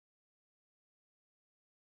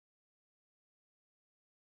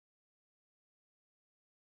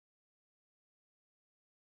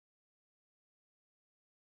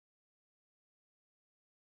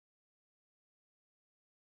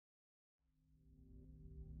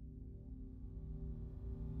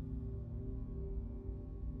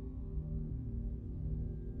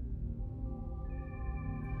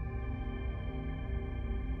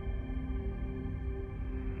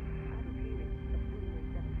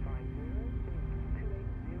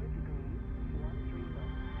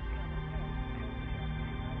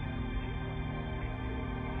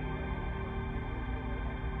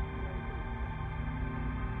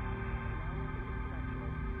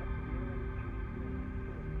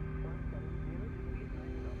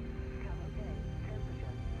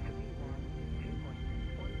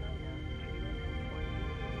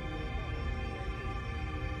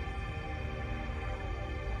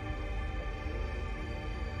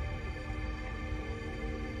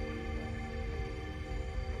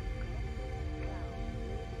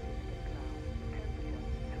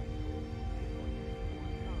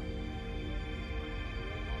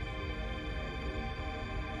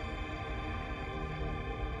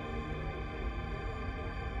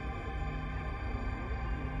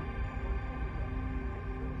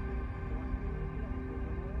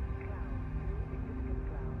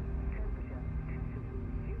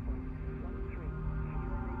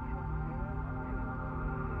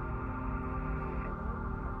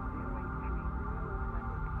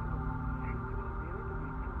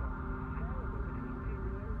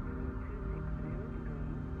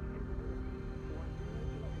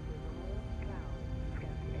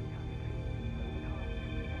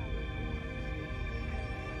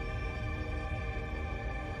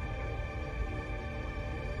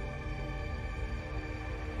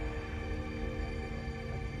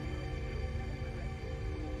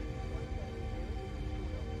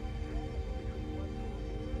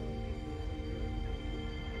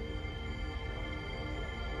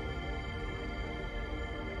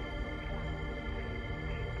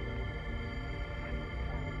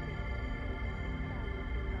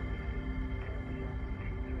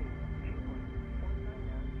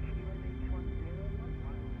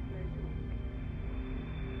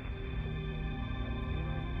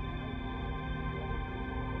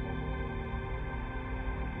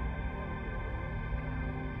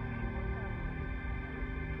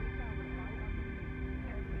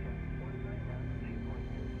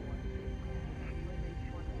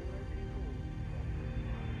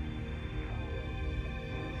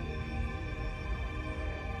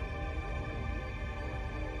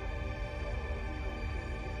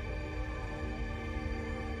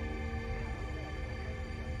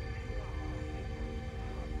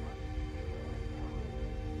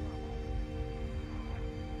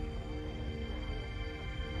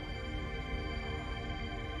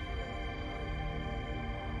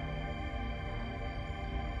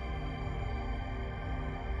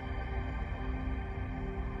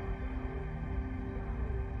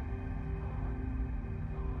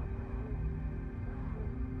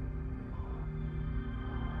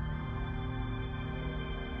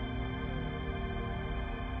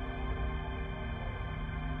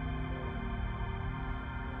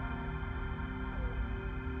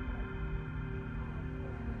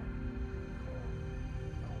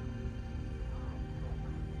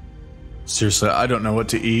Seriously, I don't know what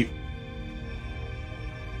to eat.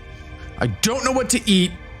 I don't know what to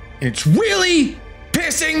eat, and it's really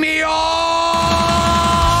pissing me off!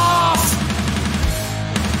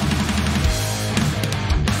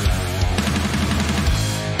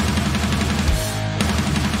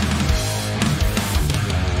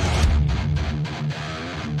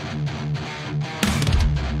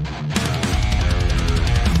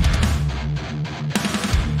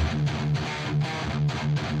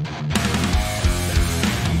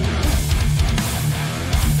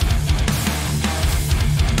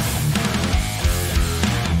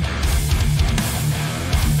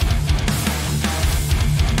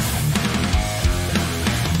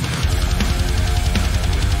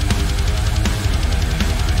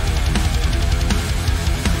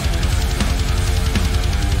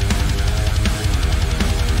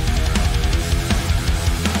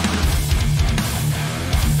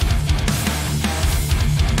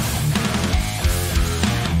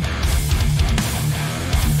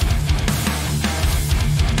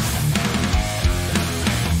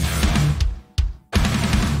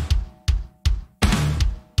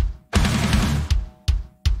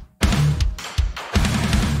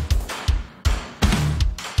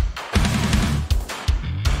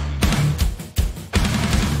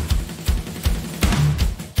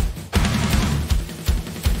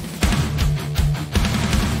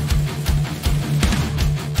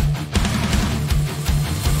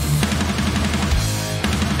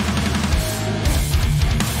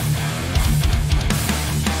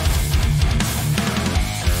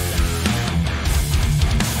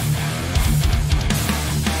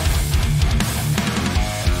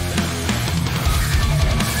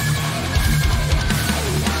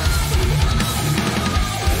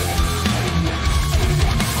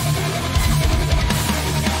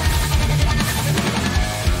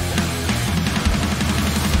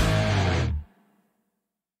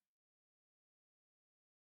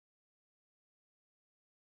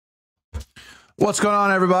 What's going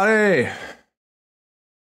on, everybody?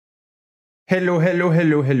 Hello, hello,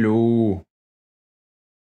 hello, hello.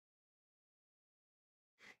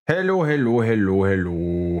 Hello, hello, hello,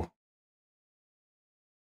 hello.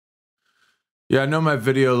 Yeah, I know my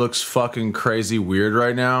video looks fucking crazy weird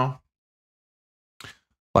right now.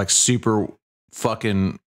 Like super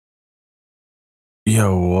fucking...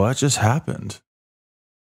 Yo, what just happened?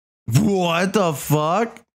 What the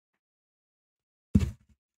fuck?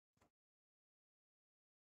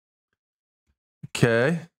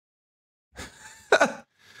 Okay.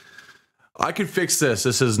 I can fix this.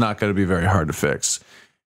 This is not going to be very hard to fix.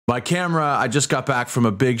 My camera, I just got back from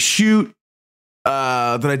a big shoot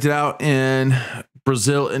that I did out in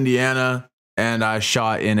Brazil, Indiana, and I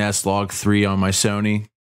shot in S-Log3 on my Sony.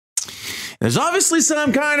 There's obviously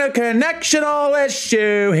some kind of connectional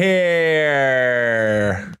issue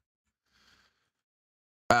here.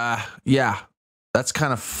 Yeah, that's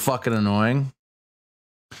kind of fucking annoying.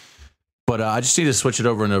 But I just need to switch it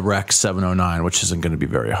over into Rec 709, which isn't going to be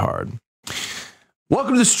very hard.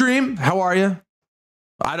 Welcome to the stream. How are you?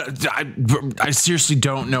 I seriously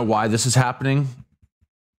don't know why this is happening.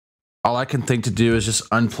 All I can think to do is just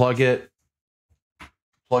unplug it.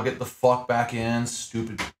 Plug it the fuck back in.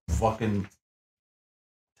 Stupid fucking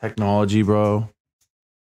technology, bro.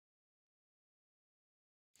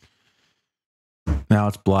 Now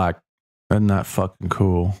it's black. Isn't that fucking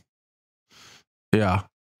cool? Yeah.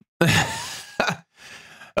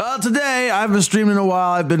 Well, today I haven't streamed in a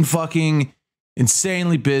while. I've been fucking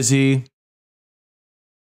insanely busy.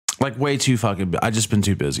 Like way too fucking. I just been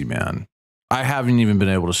too busy, man. I haven't even been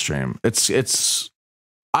able to stream.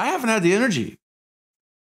 I haven't had the energy.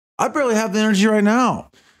 I barely have the energy right now.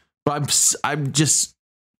 But I'm just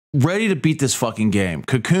ready to beat this fucking game.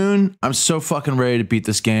 Cocoon, I'm so fucking ready to beat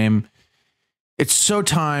this game. It's so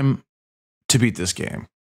time to beat this game.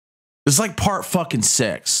 It's like part fucking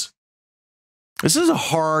 6. This is a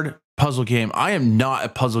hard puzzle game. I am not a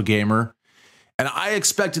puzzle gamer. And I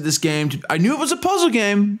expected this game to... I knew it was a puzzle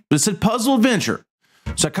game, but it said puzzle adventure.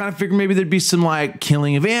 So I kind of figured maybe there'd be some like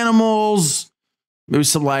killing of animals. Maybe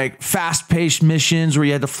some like fast-paced missions where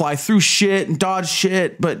you had to fly through shit and dodge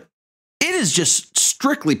shit. But it is just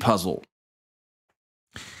strictly puzzle.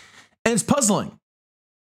 And it's puzzling.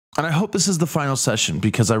 And I hope this is the final session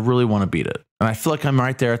because I really want to beat it. And I feel like I'm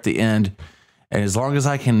right there at the end. And as long as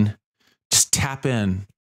I can just tap in,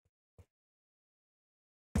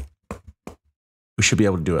 we should be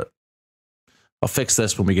able to do it. I'll fix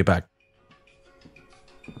this when we get back.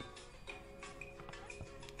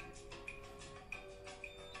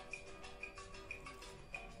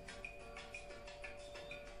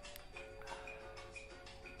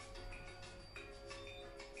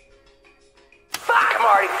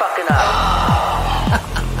 talking of.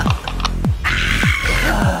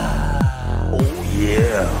 Oh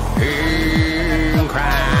yeah.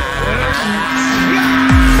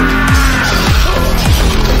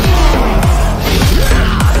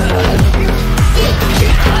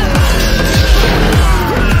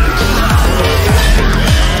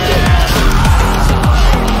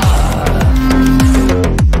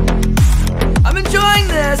 I'm enjoying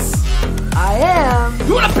this. I am.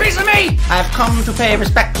 You want a piece of me? I've come to pay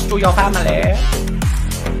respects to your family.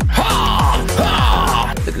 Ha!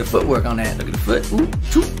 Ha! Look at the footwork on that. Look at the foot. Ooh,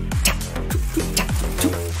 choo, cha, choo, choo, cha,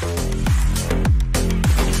 choo.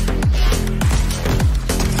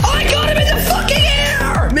 I got him in the fucking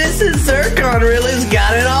air! Mrs. Zircon really's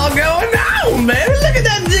got it all going on, man. Look at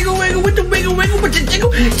that jiggle wiggle with the wiggle wiggle with the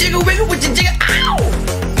jiggle, jiggle wiggle with the jiggle. Ow!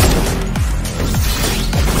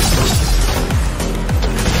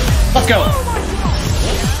 Let's go.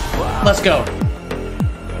 Let's go.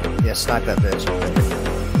 Yeah, snipe that bitch.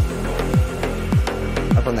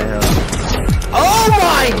 Up on the hill. Oh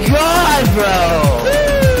my god,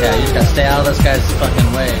 bro! Yeah, you just gotta stay out of this guy's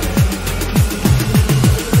fucking way.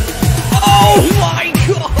 Oh my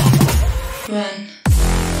god! Run.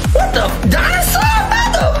 What the dinosaur?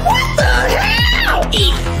 What the hell?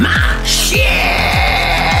 Eat my shit!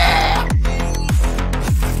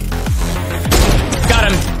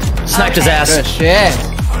 Got him. Sniped his ass. Good shit.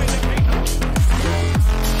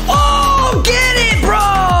 Oh, get it, bro!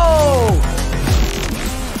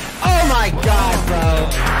 Oh my god, bro.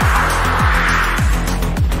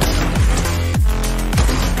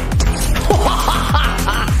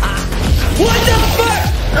 What the fuck?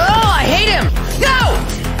 Oh, I hate him! No!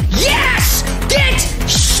 Yes! Get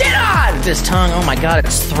shit on! This tongue, oh my god,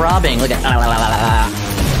 it's throbbing. Look at.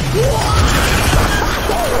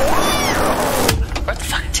 What the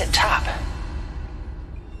fuck? Tip top.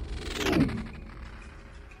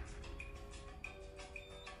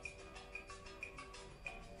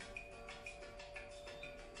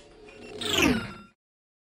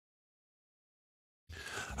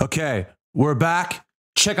 Okay, we're back.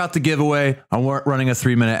 Check out the giveaway. I'm running a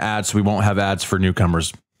 3-minute ad, so we won't have ads for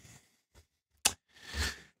newcomers.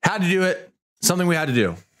 Had to do it. Something we had to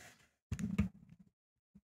do.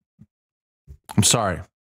 I'm sorry.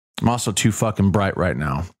 I'm also too fucking bright right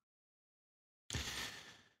now.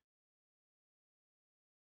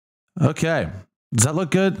 Okay. Does that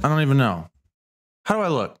look good? I don't even know. How do I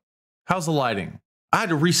look? How's the lighting? I had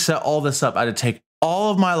to reset all this up. I had to take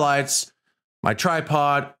all of my lights, my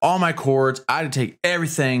tripod, all my cords. I had to take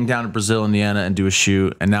everything down to Brazil, Indiana and do a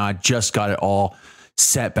shoot. And now I just got it all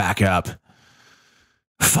set back up.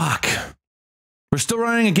 Fuck. We're still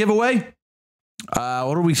running a giveaway.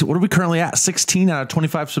 What are we currently at? 16 out of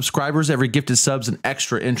 25 subscribers. Every gifted sub's an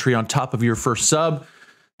extra entry on top of your first sub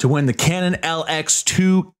to win the Canon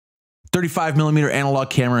LX2 35mm analog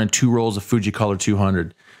camera and 2 rolls of Fujicolor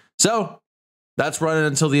 200. So that's running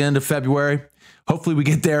until the end of February. Hopefully we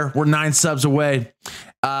get there. We're 9 subs away.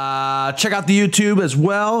 Check out the YouTube as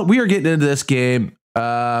well. We are getting into this game.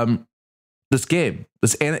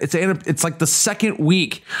 It's like the second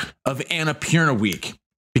week of ANNAPURNA week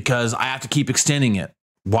because I have to keep extending it.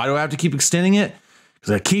 Why do I have to keep extending it?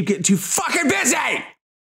 Because I keep getting too fucking busy.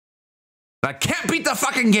 I can't beat the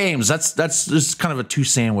fucking games. That's just kind of a 2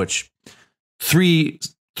 sandwich, 3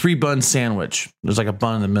 bun sandwich. There's like a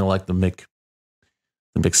bun in the middle, like the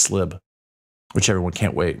McSlib, which everyone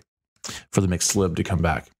can't wait for the McSlib to come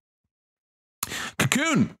back.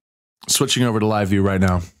 Cocoon, switching over to live view right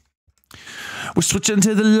now. We're switching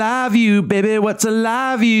to the live view, baby. What's a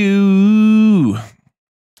live view?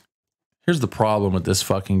 Here's the problem with this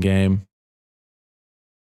fucking game.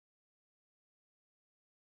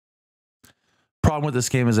 Problem with this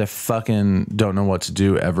game is I fucking don't know what to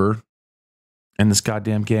do ever in this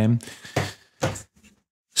goddamn game.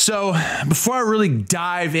 So before I really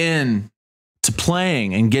dive in to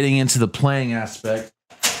playing and getting into the playing aspect,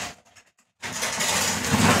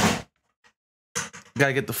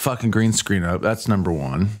 gotta get the fucking green screen up. That's number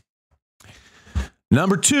 1.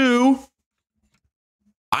 Number 2,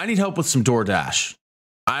 I need help with some DoorDash.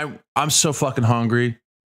 I'm so fucking hungry.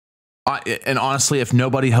 And honestly, if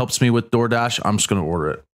nobody helps me with DoorDash, I'm just gonna order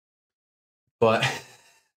it. But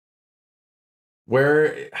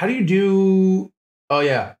how do you do? Oh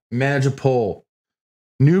yeah, manage a poll.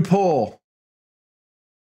 New poll.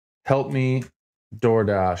 Help me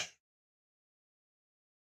DoorDash.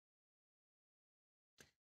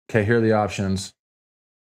 Okay, here are the options.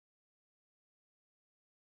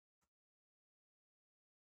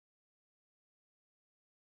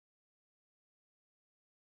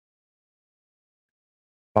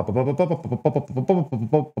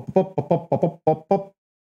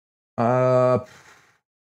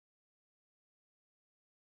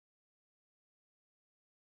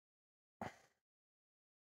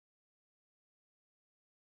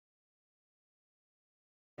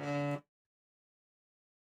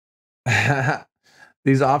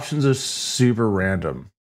 These options are super random.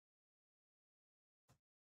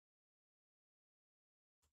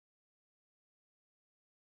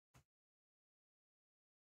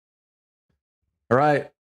 All right.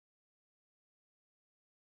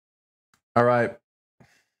 All right.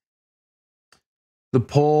 The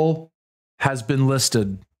poll has been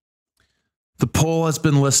listed. The poll has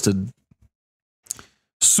been listed.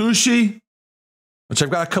 Sushi, which I've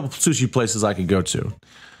got a couple sushi places I could go to.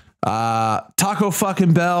 Taco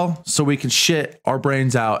fucking Bell, so we can shit our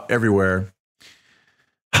brains out everywhere.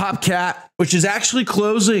 Hopcat, which is actually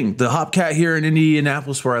closing. The Hopcat here in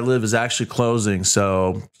Indianapolis, where I live, is actually closing.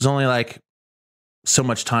 So there's only like so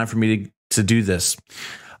much time for me to do this.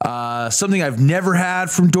 Something I've never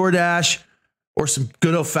had from DoorDash, or some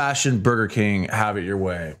good old fashioned Burger King. Have it your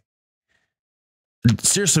way.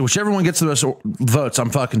 Seriously, whichever one gets the most votes,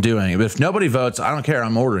 I'm fucking doing. But if nobody votes, I don't care.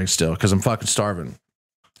 I'm ordering still because I'm fucking starving.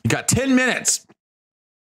 You got 10 minutes.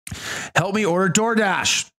 Help me order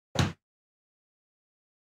DoorDash.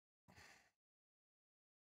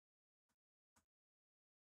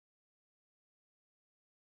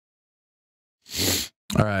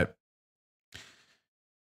 All right.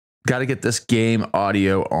 Got to get this game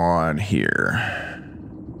audio on here.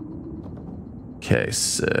 Okay,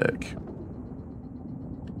 sick.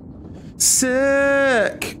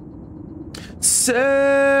 Sick.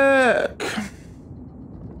 Sick.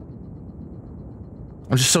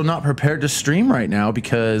 I'm just so not prepared to stream right now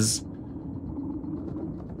because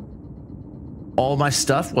all my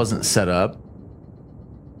stuff wasn't set up.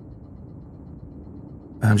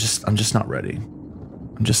 I'm just not ready.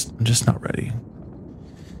 I'm just not ready.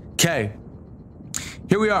 Okay.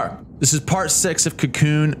 Here we are. This is part 6 of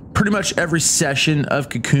Cocoon. Pretty much every session of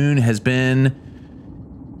Cocoon has been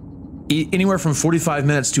anywhere from 45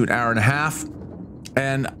 minutes to an hour and a half.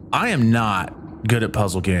 And I am not good at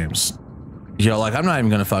puzzle games. Yo, like, I'm not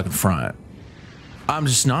even gonna fucking front. I'm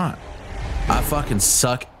just not. I fucking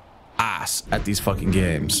suck ass at these fucking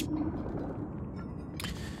games.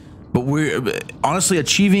 But we're honestly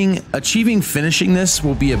achieving finishing this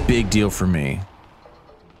will be a big deal for me.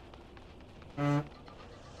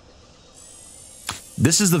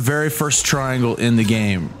 This is the very first triangle in the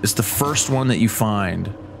game. It's the first one that you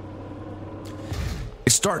find.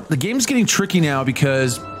 The game's getting tricky now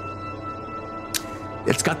because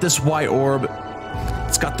it's got this white orb.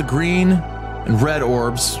 It's got the green and red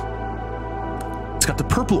orbs. It's got the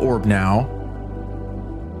purple orb now.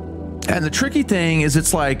 And the tricky thing is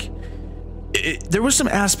it's like, there were some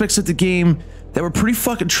aspects of the game that were pretty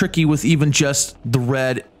fucking tricky with even just the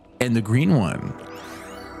red and the green one.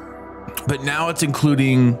 But now it's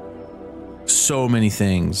including so many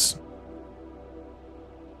things.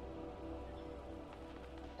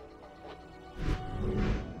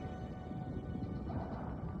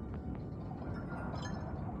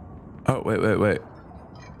 Oh, wait.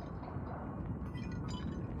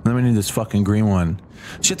 Then we need this fucking green one.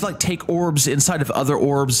 So you have to like take orbs inside of other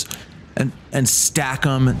orbs and stack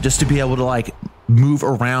them just to be able to like move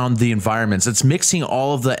around the environments. It's mixing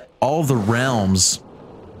all of the realms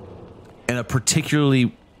in a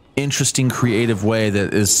particularly interesting, creative way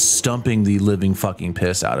that is stumping the living fucking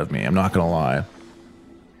piss out of me. I'm not gonna lie.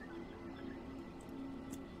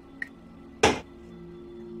 What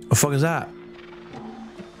the fuck is that?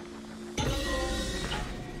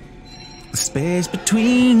 The space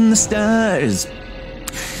between the stars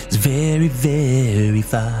is very, very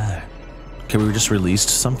far. Okay, we just released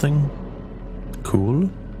something cool.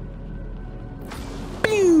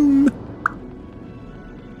 Boom.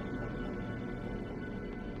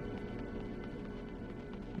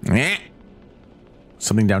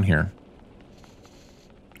 Something down here.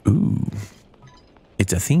 Ooh,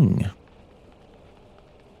 it's a thing.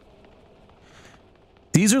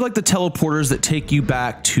 These are like the teleporters that take you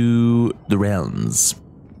back to the realms.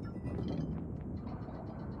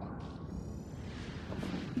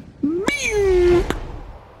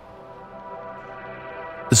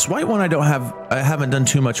 This white one I haven't done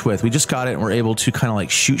too much with. We just got it and we're able to kind of like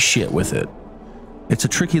shoot shit with it. It's a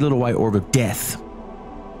tricky little white orb of death.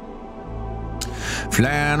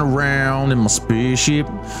 Flying around in my spaceship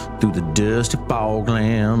through the dusty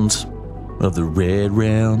foglands of the red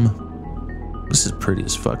realm. This is pretty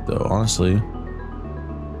as fuck though, honestly.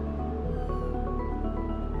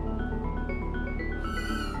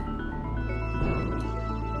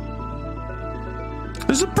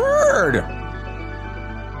 There's a bird!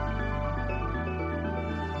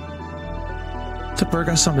 That bird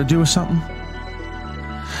got something to do with something?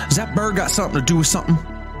 Does that bird got something to do with something?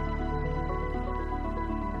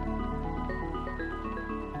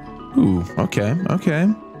 Ooh, okay, okay.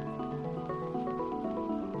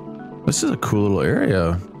 This is a cool little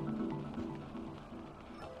area.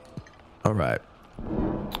 All right.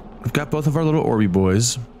 We've got both of our little Orby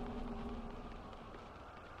boys.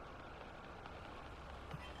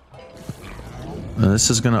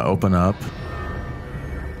 This is gonna open up.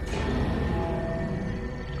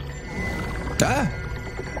 Ah!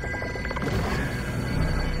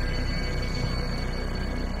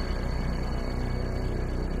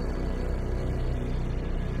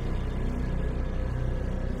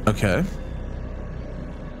 Okay.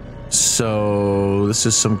 So this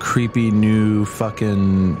is some creepy new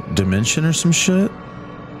fucking dimension or some shit.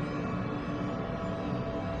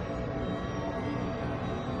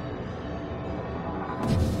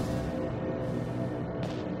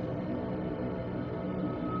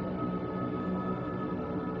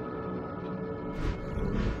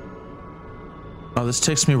 Oh, this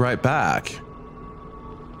takes me right back.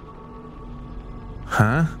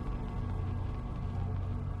 Huh?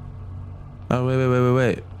 Oh,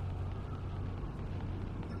 wait.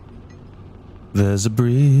 There's a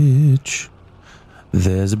bridge.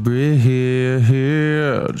 There's a bridge.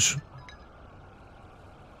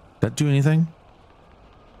 That do anything?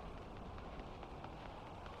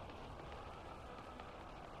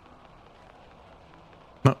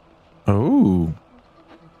 No. Oh.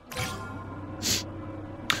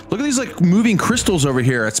 Look at these like moving crystals over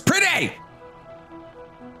here. It's pretty.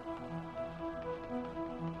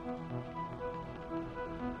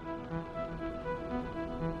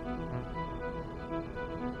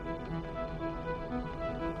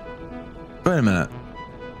 Wait a minute.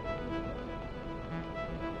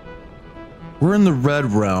 We're in the red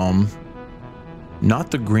realm,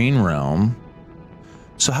 not the green realm.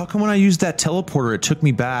 So how come when I used that teleporter, it took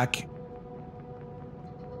me back?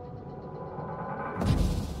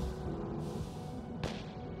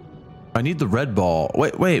 I need the red ball.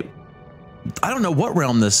 Wait. I don't know what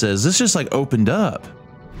realm this is. This just like opened up.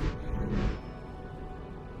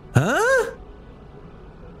 Huh?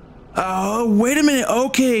 Oh, wait a minute.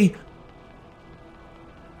 Okay.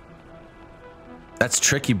 That's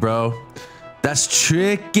tricky, bro. That's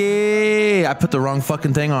tricky. I put the wrong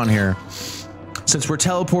fucking thing on here. Since we're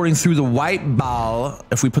teleporting through the white ball,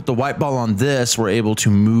 if we put the white ball on this, we're able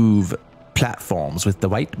to move platforms with the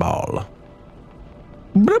white ball.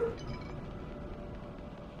 Bloop.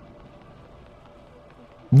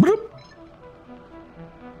 Bloop.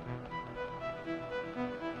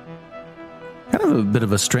 Kind of a bit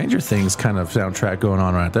of a Stranger Things kind of soundtrack going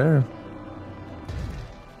on right there.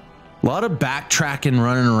 A lot of backtracking,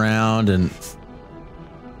 running around, and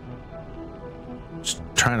just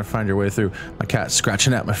trying to find your way through. My cat's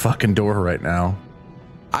scratching at my fucking door right now.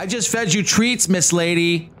 I just fed you treats, Miss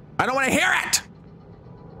Lady. I don't want to hear it.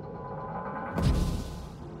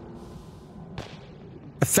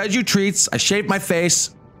 I fed you treats. I shaved my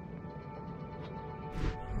face.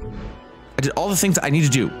 I did all the things that I need to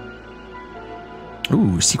do.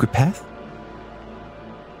 Ooh, secret path.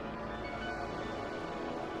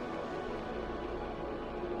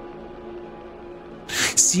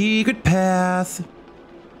 Secret path.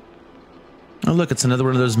 Oh, look, it's another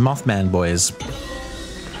one of those Mothman boys.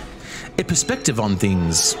 A perspective on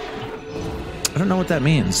things. I don't know what that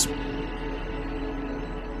means.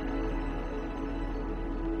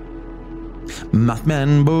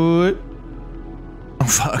 Mothman boy. Oh,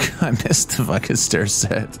 fuck. I missed the fucking stair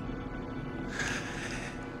set.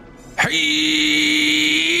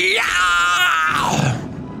 Hey!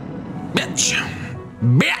 Bitch!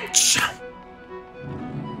 Bitch!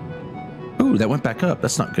 Ooh, that went back up.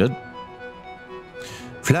 That's not good.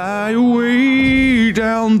 Fly away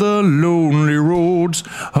down the lonely roads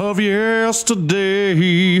of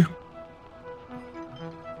yesterday.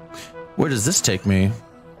 Where does this take me?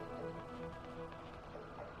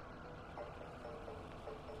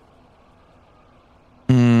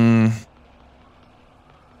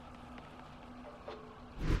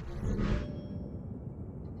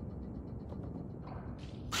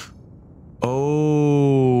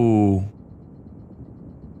 Oh.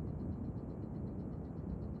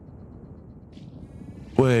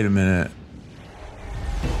 Wait a minute.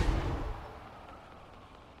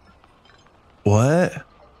 What?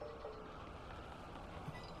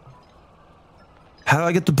 How do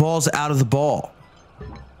I get the balls out of the ball?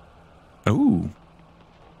 Ooh.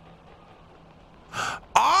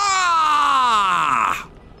 Ah!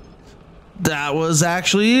 That was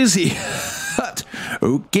actually easy.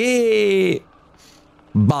 Okay.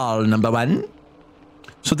 Ball number 1.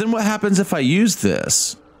 So then what happens if I use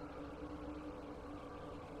this?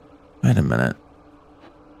 Wait a minute.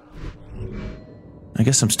 I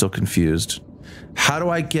guess I'm still confused. How do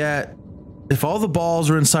I get... If all the balls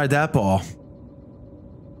are inside that ball...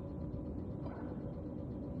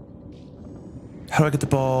 How do I get the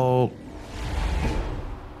ball...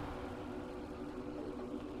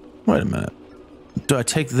 Wait a minute. Do I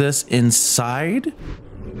take this inside?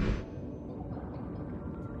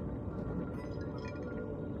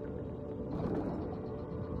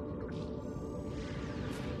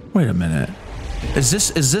 Wait a minute. Is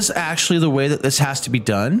this actually the way that this has to be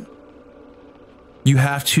done? You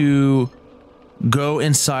have to go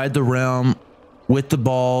inside the realm with the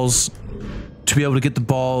balls to be able to get the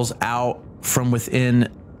balls out from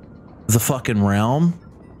within the fucking realm?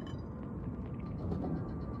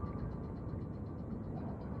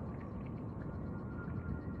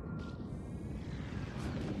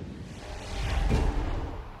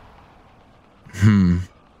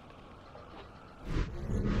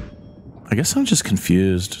 I guess I'm just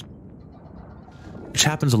confused. Which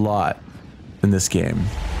happens a lot in this game.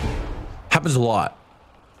 Happens a lot.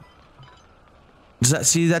 Does that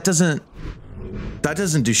see that doesn't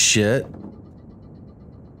do shit.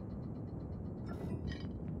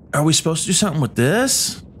 Are we supposed to do something with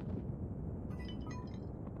this?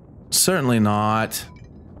 Certainly not.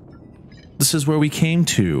 This is where we came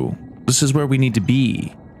to. This is where we need to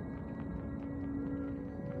be.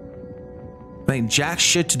 Ain't jack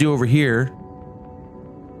shit to do over here.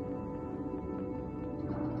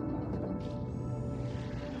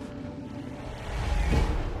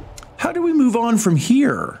 How do we move on from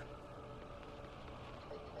here?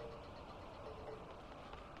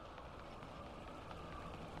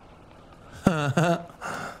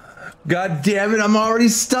 God damn it, I'm already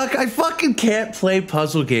stuck. I fucking can't play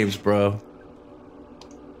puzzle games, bro.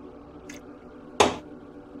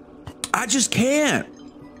 I just can't.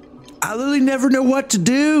 I literally never know what to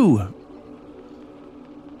do.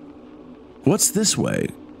 What's this way?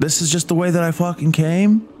 This is just the way that I fucking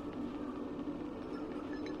came?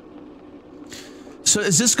 So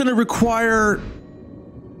is this gonna require...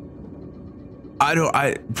 Have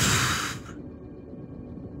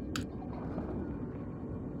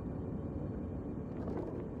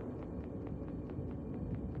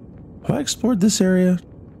I explored this area?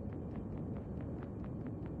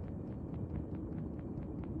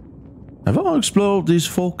 Have I explored this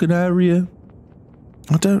fucking area?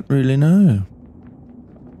 I don't really know.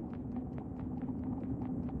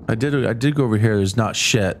 I did go over here. There's not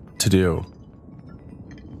shit to do.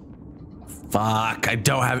 Fuck, I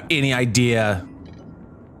don't have any idea.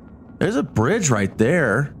 There's a bridge right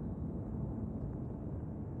there.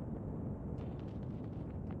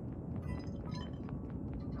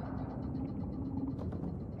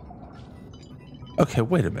 Okay,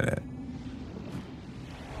 wait a minute.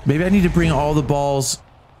 Maybe I need to bring all the balls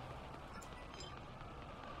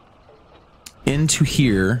into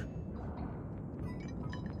here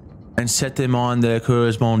and set them on the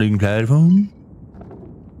corresponding platform.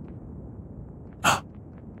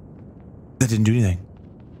 That didn't do anything.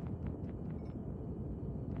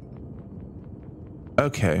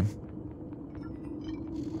 Okay.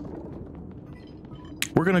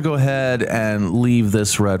 We're gonna go ahead and leave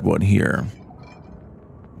this red one here.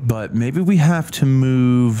 But maybe we have to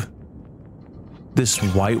move this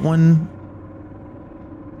white one.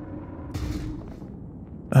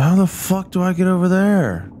 How the fuck do I get over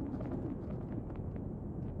there?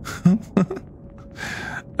 I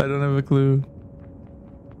don't have a clue.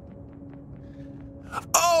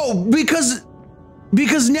 Oh, because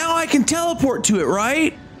now I can teleport to it,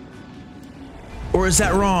 right? Or is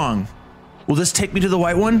that wrong? Will this take me to the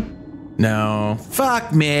white one? No.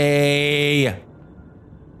 Fuck me.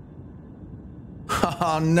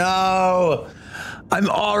 Oh no! I'm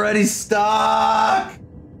already stuck!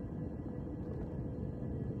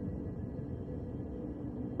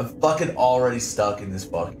 I'm fucking already stuck in this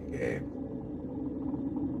fucking game.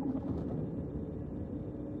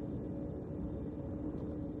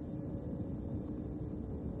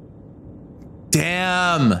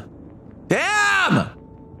 Damn! Damn!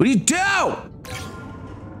 What do you do?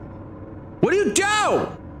 What do you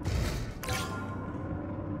do?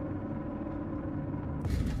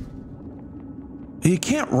 You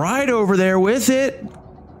can't ride over there with it.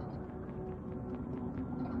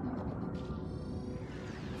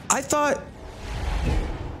 I thought...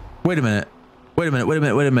 Wait a minute. Wait a minute. Wait a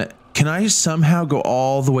minute. Wait a minute. Can I somehow go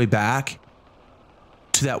all the way back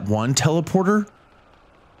to that one teleporter?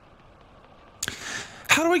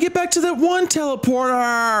 How do I get back to that one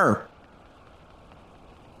teleporter?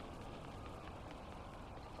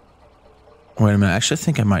 Wait a minute. Actually, I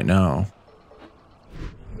think I might know.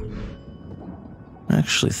 I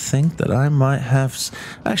actually think that I might have...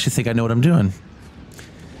 I actually think I know what I'm doing.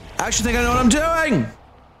 I actually think I know what I'm doing!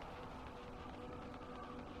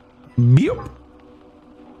 Beep.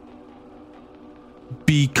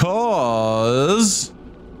 Because...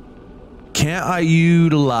 Can't I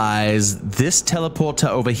utilize this teleport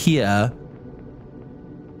to over here?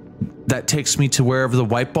 That takes me to wherever the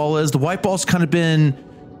white ball is. The white ball's kind of been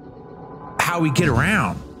how we get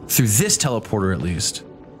around. Through this teleporter, at least.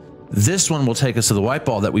 This one will take us to the white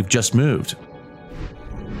ball that we've just moved.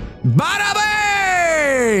 Bada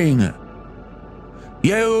bing!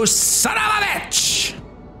 You son of a bitch!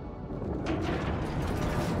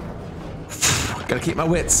 Gotta keep my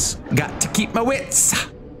wits. Got to keep my wits.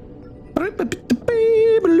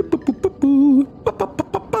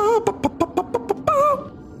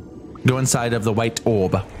 Go inside of the white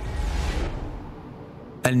orb.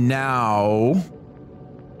 And now...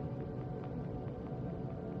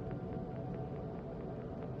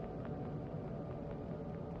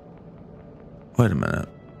 Wait a minute.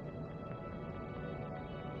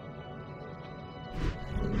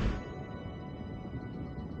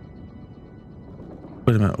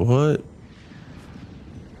 Wait a minute, what?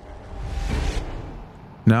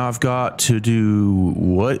 Now I've got to do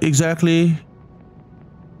what exactly?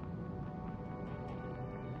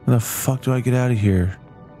 How the fuck do I get out of here?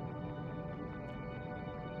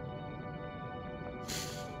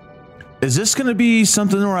 Is this gonna be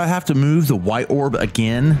something where I have to move the white orb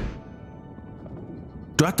again?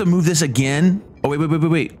 Do I have to move this again? Oh, wait.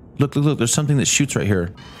 Look. There's something that shoots right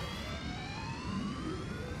here.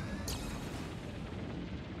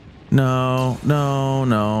 No.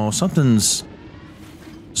 Something's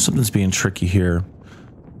being tricky here.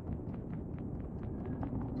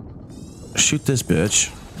 Shoot this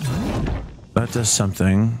bitch. That does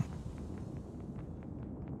something.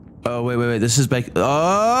 Oh, wait. This is back.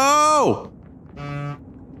 Oh!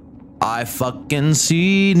 I fucking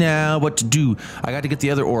see now what to do. I got to get the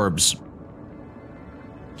other orbs.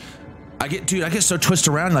 I get so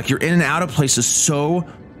twisted around. Like, you're in and out of places so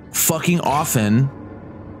fucking often.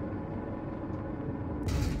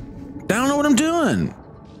 I don't know what I'm doing.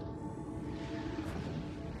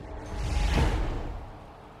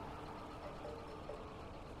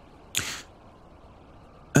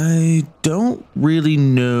 I don't really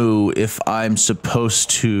know if I'm supposed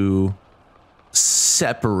to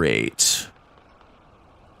separate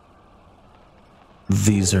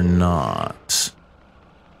these or not.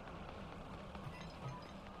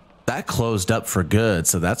 That closed up for good,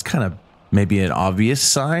 so that's kind of maybe an obvious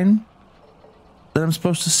sign that I'm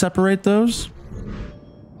supposed to separate those.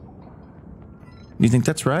 You think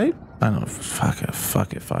that's right? I don't know. Fuck it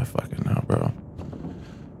if I fucking know, bro.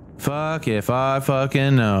 Fuck if I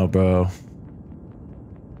fucking know, bro.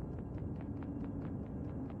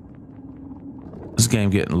 This game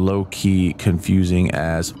getting low-key confusing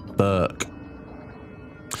as fuck.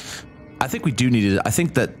 I think we do need it. I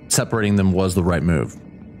think that separating them was the right move.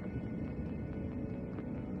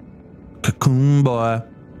 Cocoon boy,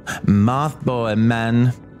 moth boy,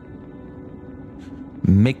 man,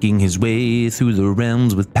 making his way through the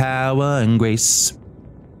realms with power and grace.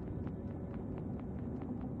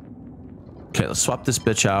 Okay, let's swap this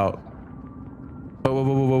bitch out.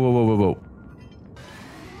 Whoa.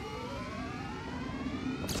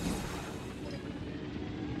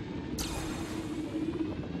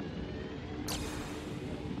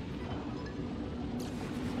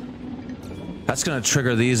 That's gonna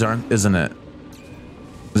trigger these, isn't it?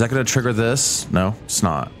 Is that gonna trigger this? No, it's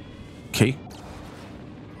not. Okay.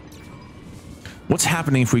 What's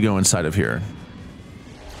happening if we go inside of here?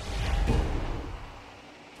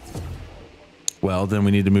 Well, then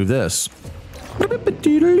we need to move this.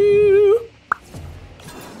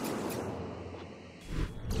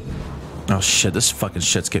 Oh shit, this fucking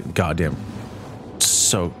shit's getting goddamn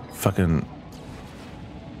so fucking...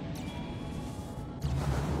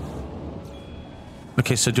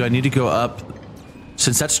 Okay, so do I need to go up?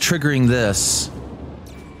 Since that's triggering this.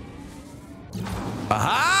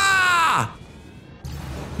 Aha!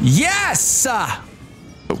 Yes! Oh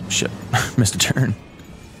shit, missed a turn.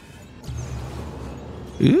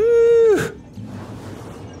 Ooh.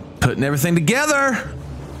 Putting everything together.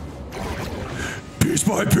 Piece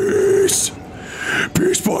by piece.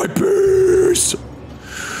 Piece by piece.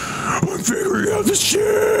 I'm figuring out this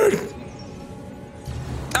shit.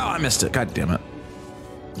 Oh, I missed it. God damn it.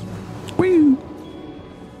 Woo.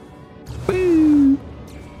 Woo.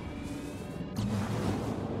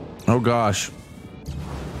 Oh gosh.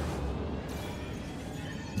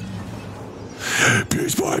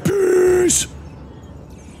 Piece by piece.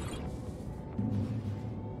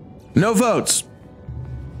 No votes.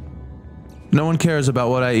 No one cares about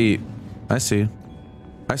what I eat. I see.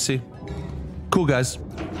 I see. Cool, guys.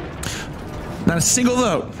 Not a single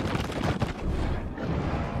vote.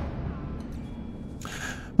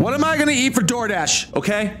 What am I gonna eat for DoorDash,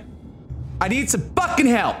 okay? I need some fucking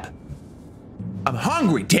help. I'm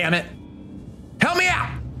hungry, damn it. Help me out.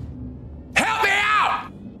 Help me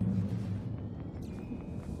out.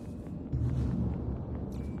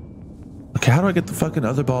 Okay, how do I get the fucking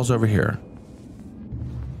other balls over here?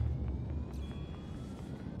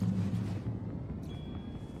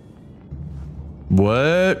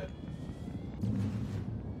 What?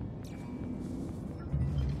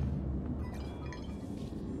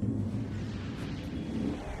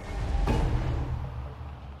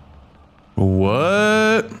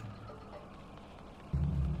 What?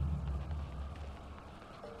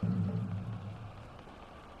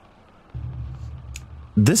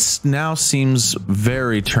 This now seems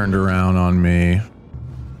very turned around on me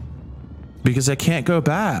because I can't go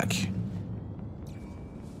back.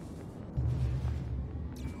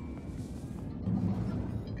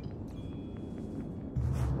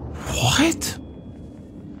 What?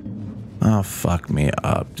 Oh, fuck me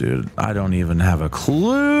up, dude. I don't even have a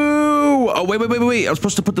clue. Oh, wait. I was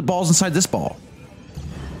supposed to put the balls inside this ball.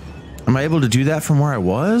 Am I able to do that from where I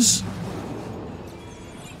was?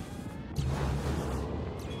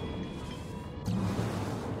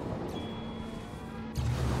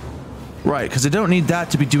 Right, because I don't need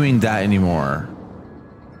that to be doing that anymore.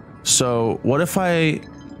 So what if I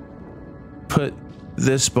put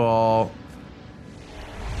this ball...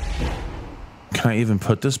 Can I even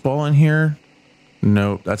put this ball in here?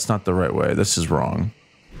 Nope, that's not the right way. This is wrong.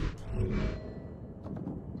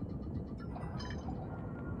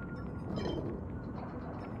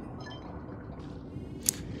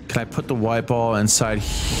 Can I put the white ball inside?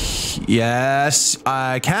 Yes,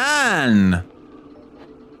 I can.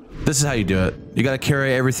 This is how you do it. You got to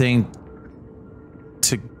carry everything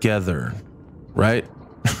together, right?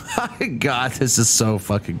 God, this is so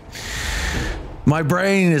fucking... My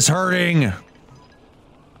brain is hurting.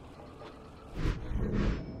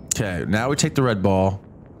 Okay, now we take the red ball.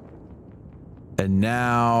 And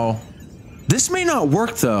now... This may not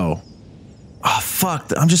work, though. Oh,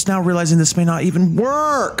 fuck. I'm just now realizing this may not even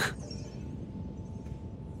work.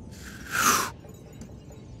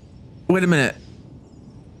 Wait a minute.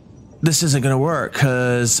 This isn't going to work,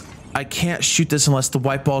 because I can't shoot this unless the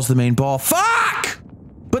white ball is the main ball. Fuck!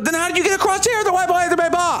 But then how did you get across here? The white ball is the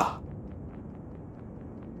main ball.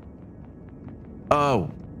 Oh,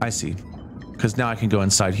 I see. Because now I can go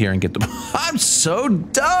inside here and get the... I'm so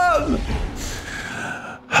dumb!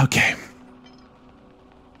 Okay.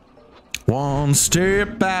 One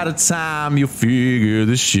step at a time, you'll figure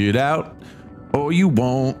this shit out. Or you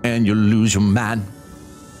won't, and you'll lose your mind.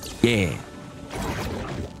 Yeah.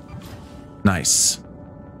 Nice.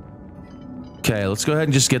 Okay, let's go ahead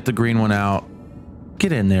and just get the green one out.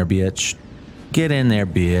 Get in there, bitch. Get in there,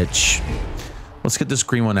 bitch. Let's get this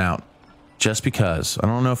green one out. Just because. I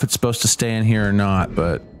don't know if it's supposed to stay in here or not,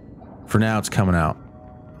 but for now it's coming out.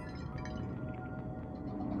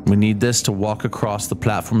 We need this to walk across the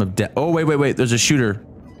platform of death. Oh, wait. There's a shooter.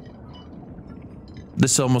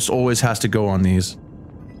 This almost always has to go on these.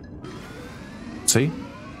 See?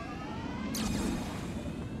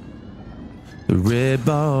 The red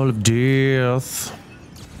ball of death.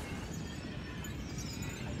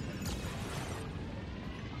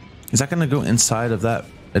 Is that going to go inside of that?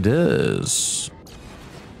 It is.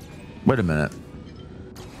 Wait a minute.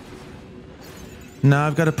 Now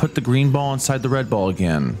I've got to put the green ball inside the red ball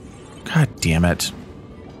again. God damn it.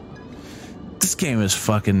 This game is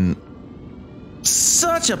fucking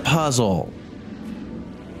such a puzzle.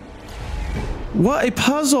 What a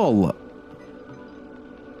puzzle.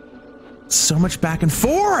 So much back and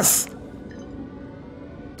forth.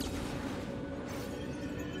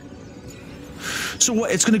 So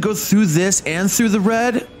what, it's going to go through this and through the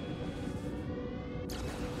red?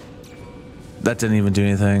 That didn't even do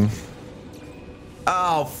anything.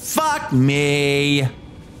 Oh, fuck me.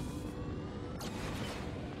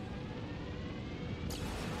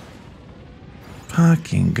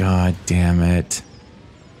 Fucking god damn it.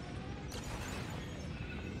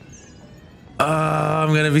 I'm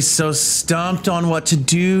going to be so stumped on what to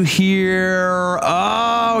do here.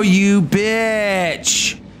 Oh, you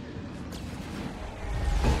bitch.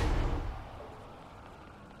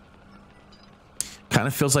 Kind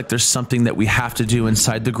of feels like there's something that we have to do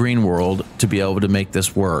inside the green world to be able to make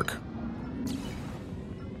this work.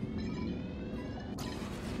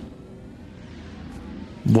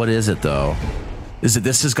 What is it though? Is it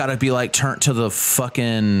this has got to be like turned to the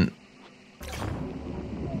fucking...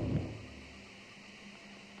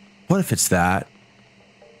 What if it's that?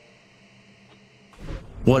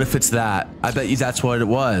 What if it's that? I bet you that's what it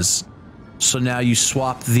was. So now you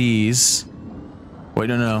swap these. Wait,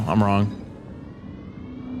 no, I'm wrong.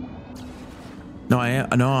 No,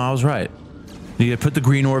 I was right. You gotta put the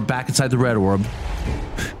green orb back inside the red orb.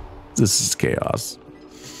 This is chaos.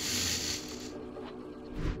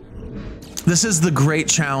 This is the great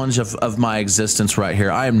challenge of my existence right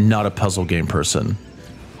here. I am not a puzzle game person.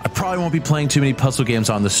 I probably won't be playing too many puzzle games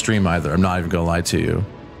on the stream either. I'm not even gonna lie to you.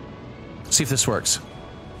 See if this works.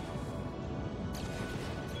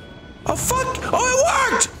 Oh fuck! Oh,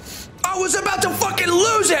 it worked! I was about to fucking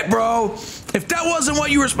lose it, bro! If that wasn't what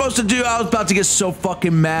you were supposed to do, I was about to get so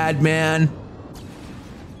fucking mad, man.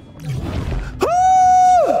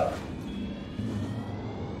 Woo!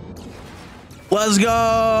 Let's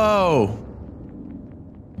go!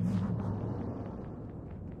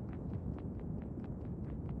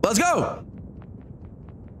 Let's go!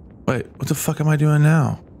 Wait, what the fuck am I doing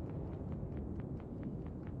now?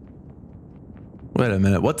 Wait a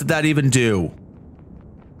minute, what did that even do?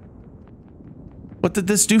 What did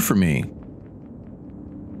this do for me?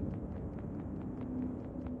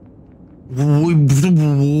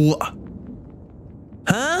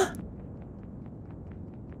 Huh?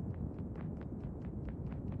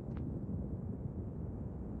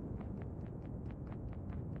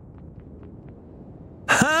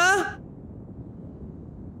 Huh?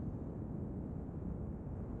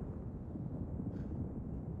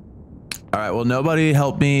 All right, well, nobody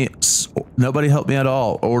helped me. Nobody helped me at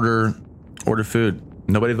all. Order food.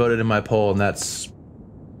 Nobody voted in my poll, and it's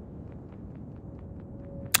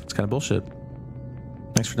kind of bullshit.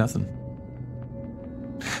 Thanks for nothing.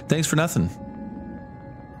 Thanks for nothing.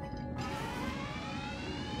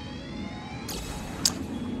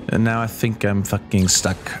 And now I think I'm fucking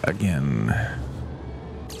stuck again.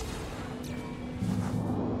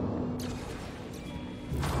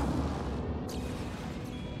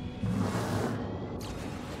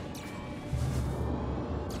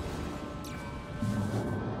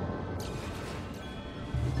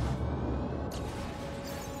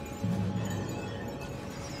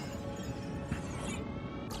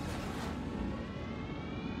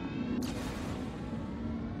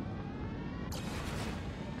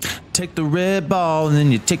 Take the red ball, and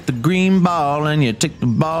then you take the green ball, and you take the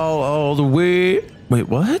ball all the way. Wait,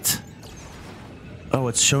 what? Oh,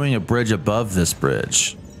 it's showing a bridge above this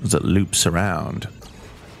bridge as it loops around.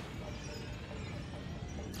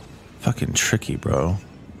 Fucking tricky, bro.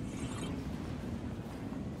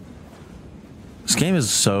 This game is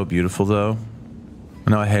so beautiful, though. I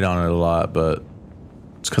know I hate on it a lot, but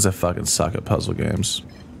it's because I fucking suck at puzzle games.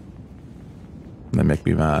 And they make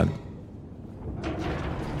me mad.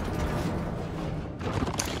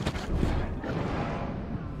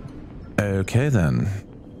 Okay, then.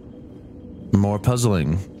 More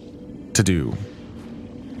puzzling to do.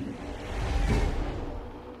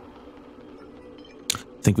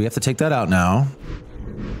 I think we have to take that out now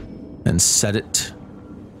and set it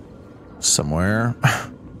somewhere.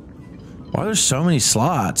 Why are there so many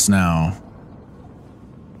slots now?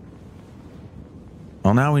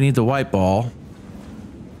 Well, now we need the white ball.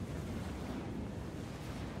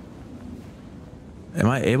 Am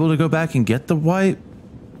I able to go back and get the white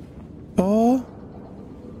ball?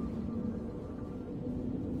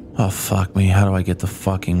 Oh, fuck me. How do I get the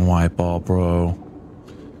fucking white ball, bro?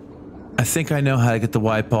 I think I know how to get the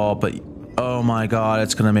white ball, but oh my god,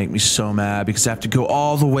 it's gonna make me so mad because I have to go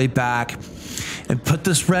all the way back and put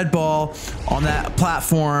this red ball on that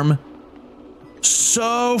platform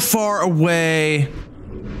so far away.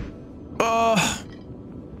 Oh.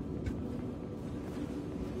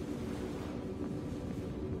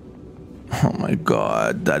 Oh my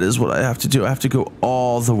god, that is what I have to do. I have to go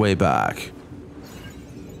all the way back.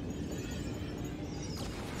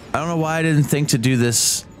 I don't know why I didn't think to do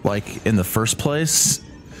this, like, in the first place.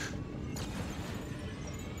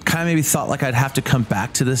 Kind of maybe thought like I'd have to come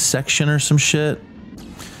back to this section or some shit.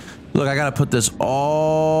 Look, I gotta put this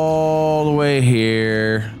all the way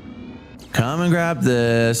here. Come and grab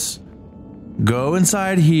this. Go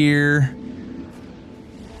inside here.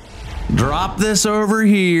 Drop this over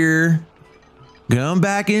here. Come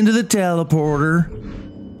back into the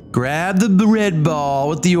teleporter. Grab the red ball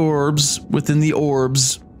with the orbs, within the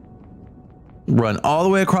orbs. Run all the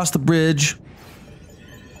way across the bridge.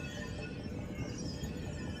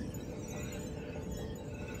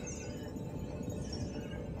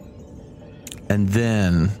 And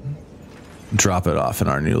then drop it off in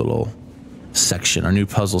our new little section, our new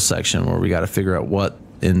puzzle section, where we got to figure out what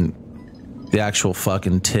in the actual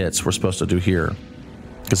fucking tits we're supposed to do here.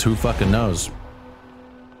 Because who fucking knows?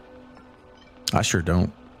 I sure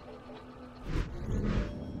don't.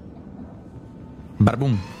 Bada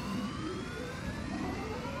boom.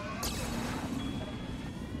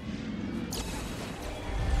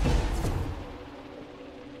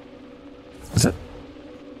 Is it?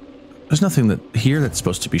 There's nothing that here that's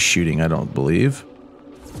supposed to be shooting, I don't believe.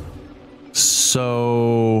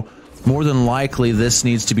 So more than likely this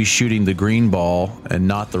needs to be shooting the green ball and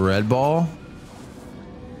not the red ball.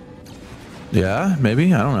 Yeah,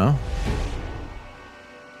 maybe, I don't know.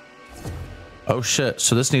 Oh shit,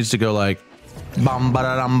 so this needs to go like bam ba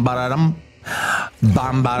dum ba dum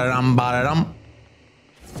bam ba dum ba dum.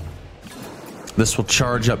 This will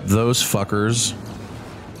charge up those fuckers.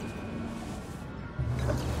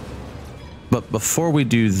 But before we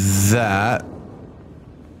do that,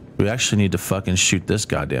 we actually need to fucking shoot this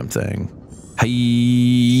goddamn thing.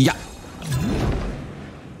 Hey-ya!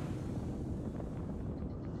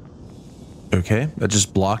 Okay, that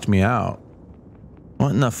just blocked me out. What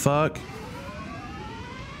in the fuck?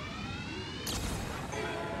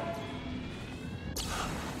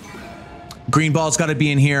 Green ball's got to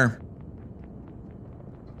be in here.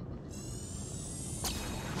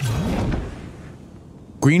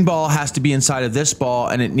 Green ball has to be inside of this ball,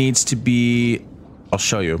 and it needs to be... I'll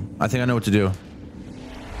show you. I think I know what to do.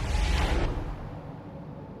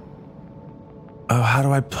 Oh, how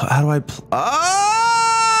do I... Oh!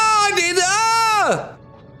 I need that!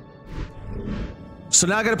 So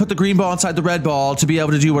now I got to put the green ball inside the red ball to be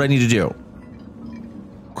able to do what I need to do.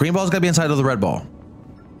 Green ball's got to be inside of the red ball.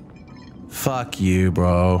 Fuck you,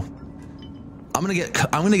 bro. I'm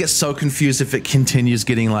gonna get so confused if it continues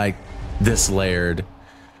getting like this layered.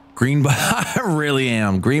 Green ball, I really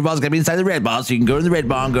am. Green ball's gotta be inside the red ball, so you can go to the red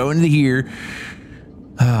ball and go into here.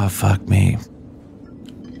 Oh, fuck me.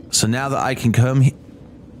 So now that I can come here.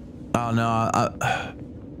 Oh no,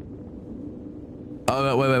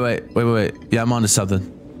 oh, wait. Yeah, I'm onto something.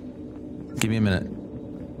 Give me a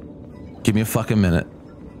minute. Give me a fucking minute.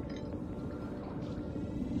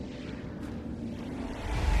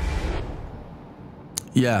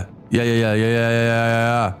 Yeah,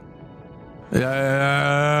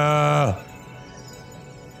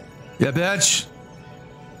 bitch.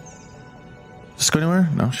 Does this go anywhere?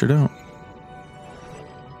 No, sure don't.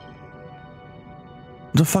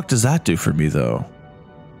 What the fuck does that do for me, though?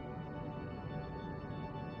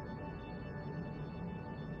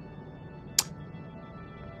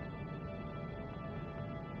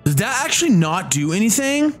 Does that actually not do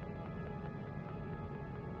anything?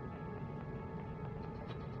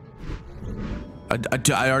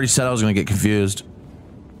 I already said I was going to get confused.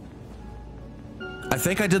 I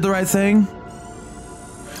think I did the right thing.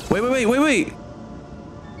 Wait.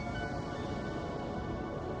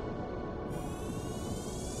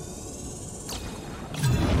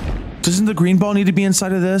 Doesn't the green ball need to be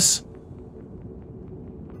inside of this?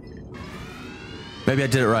 Maybe I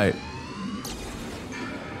did it right.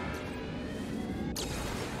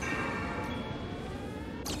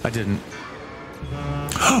 I didn't.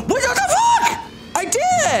 What the fuck? I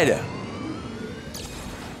did!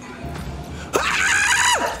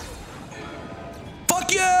 Ah!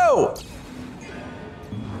 Fuck you!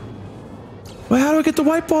 Wait, how do I get the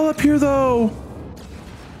white ball up here, though?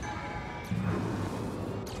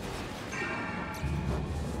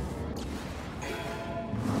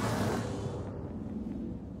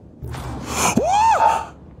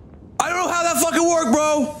 I don't know how that fucking worked,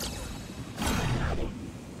 bro.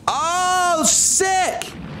 Oh,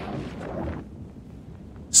 sick!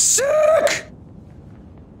 Sick!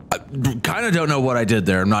 I kind of don't know what I did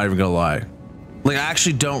there. I'm not even gonna lie. Like, I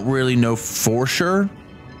actually don't really know for sure.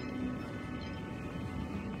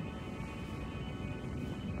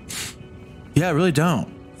 Yeah, I really don't.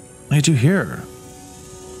 What did you hear?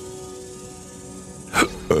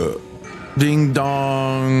 Ding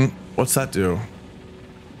dong. What's that do?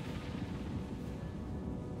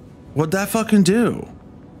 What'd that fucking do?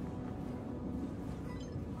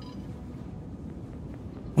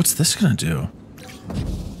 What's this gonna do?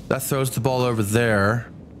 That throws the ball over there.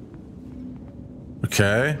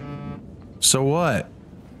 Okay. So what?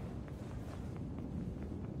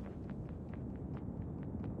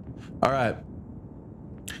 All right.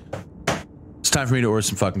 It's time for me to order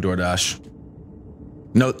some fucking DoorDash.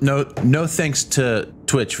 No thanks to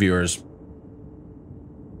Twitch viewers.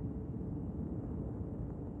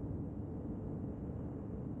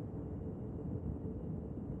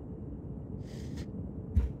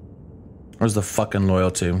 Where's the fucking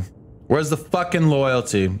loyalty? Where's the fucking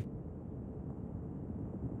loyalty?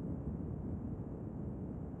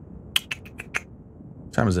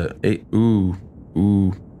 What time is it? 8. Ooh.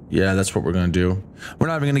 Yeah, that's what we're gonna do. We're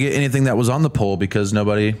not even gonna get anything that was on the poll because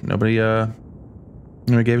nobody gave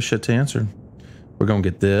a shit to answer. We're gonna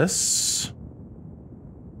get this.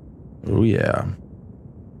 Oh yeah.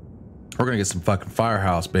 We're gonna get some fucking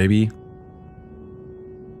firehouse, baby.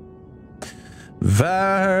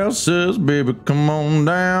 Firehouses, baby, come on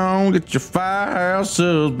down. Get your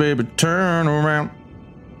firehouses, baby, turn around.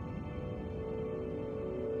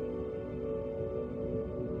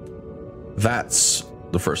 That's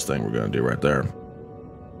the first thing we're gonna do right there.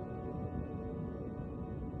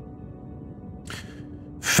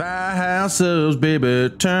 Firehouses,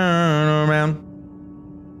 baby, turn around.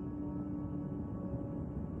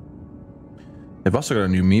 They've also got a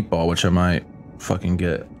new meatball, which I might fucking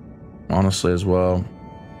get, honestly, as well.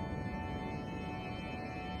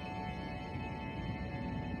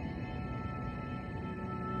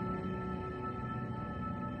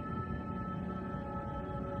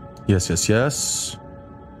 Yes, yes, yes.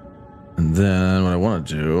 And then what I want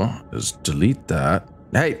to do is delete that.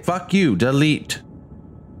 Hey, fuck you, delete.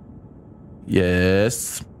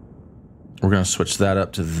 Yes. We're going to switch that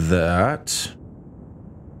up to that.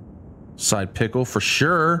 Side pickle for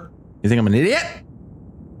sure. You think I'm an idiot?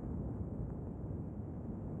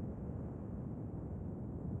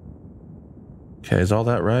 Okay, is all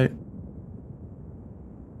that right?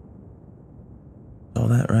 All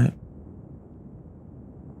that right?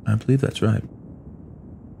 I believe that's right.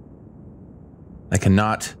 I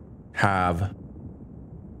cannot have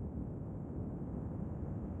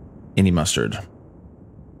any mustard.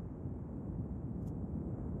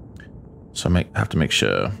 So I have to make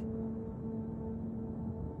sure.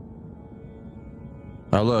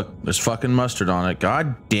 Oh look, there's fucking mustard on it.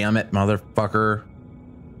 God damn it, motherfucker.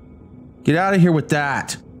 Get out of here with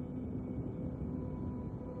that.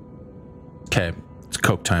 Okay, it's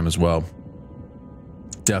Coke time as well.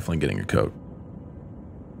 Definitely getting a Coke.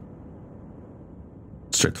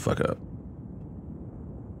 Straight the fuck up.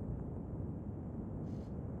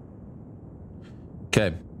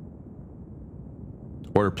 Okay.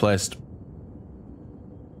 Order placed.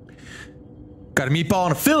 Got a meatball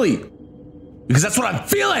and a Philly. Because that's what I'm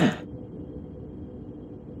feeling.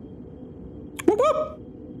 Whoop, whoop.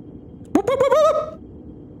 Whoop, whoop, whoop, whoop.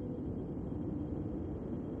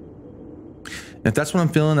 If that's what I'm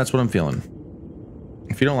feeling, that's what I'm feeling.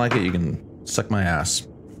 If you don't like it, you can suck my ass.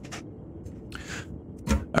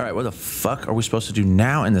 All right, what the fuck are we supposed to do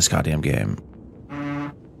now in this goddamn game?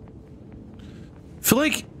 I feel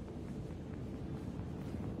like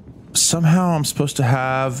somehow I'm supposed to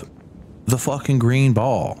have the fucking green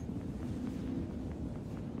ball.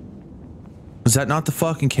 Is that not the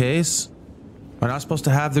fucking case? Am I not supposed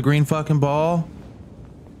to have the green fucking ball?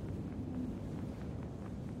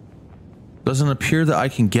 Doesn't appear that I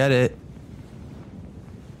can get it.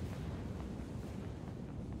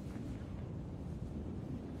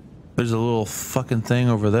 There's a little fucking thing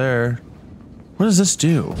over there. What does this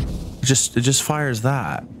do? It just fires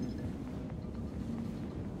that.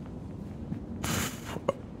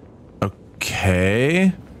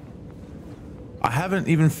 Okay. I haven't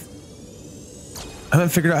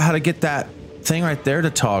figured out how to get that thing right there to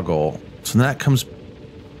toggle. So then that comes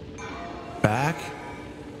back.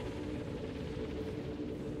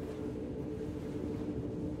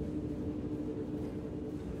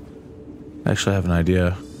 Actually, I have an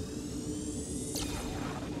idea.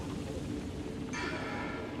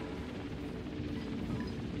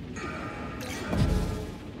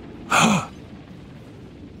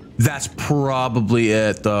 That's probably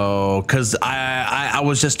it though, because I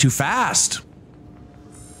was just too fast.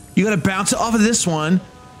 You gotta bounce it off of this one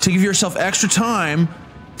to give yourself extra time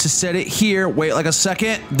to set it here, wait like a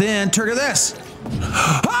second, then trigger this.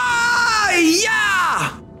 Ah,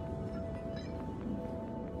 yeah!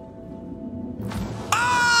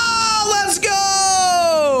 Oh, let's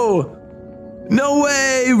go! No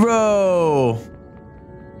way, bro.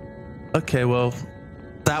 Okay, well,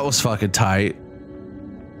 that was fucking tight.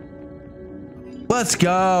 Let's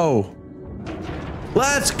go.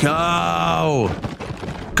 Let's go.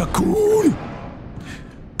 Cocoon.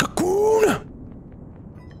 Cocoon.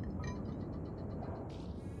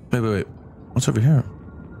 Wait. What's over here?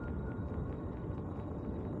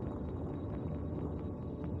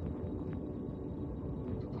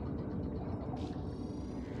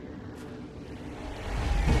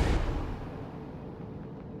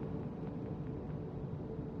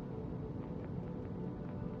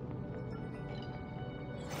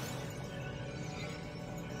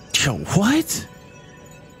 Yo, what?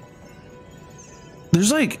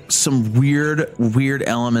 There's like some weird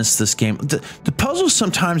elements to this game. The puzzles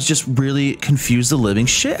sometimes just really confuse the living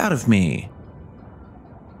shit out of me.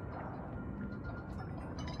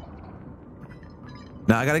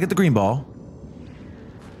 Now I gotta get the green ball.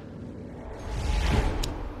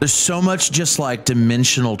 There's so much just like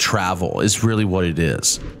dimensional travel is really what it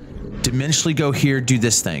is. Dimensionally go here, do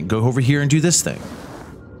this thing. Go over here and do this thing.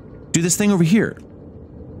 Do this thing over here.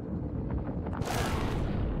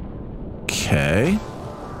 Okay.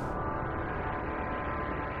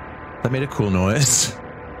 That made a cool noise.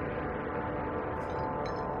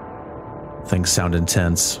 Things sound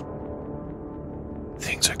intense.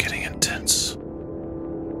 Things are getting intense.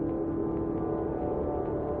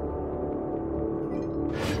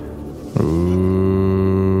 Ooh.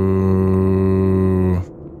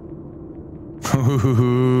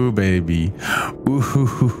 Ooh, baby.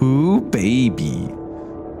 Ooh, baby.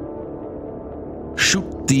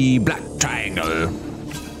 Shoot the black triangle.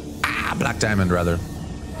 Ah, black diamond, rather.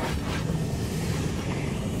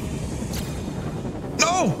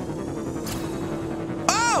 No!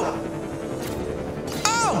 Oh!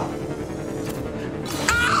 Oh!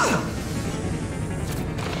 Ah!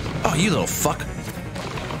 Oh, you little fuck.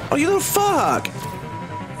 Oh, you little fuck.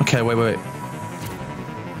 Okay, wait.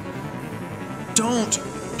 Don't.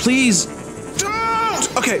 Please.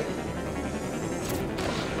 Don't. Okay.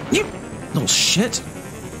 You little shit.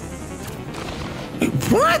 Wait,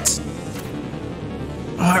 what?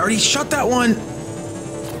 Oh, I already shot that one.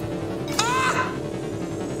 Ah!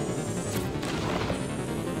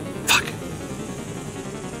 Fuck.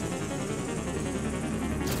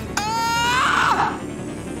 Ah!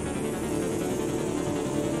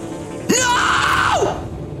 No!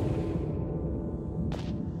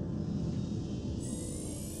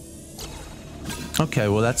 Okay,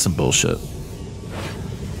 well, that's some bullshit.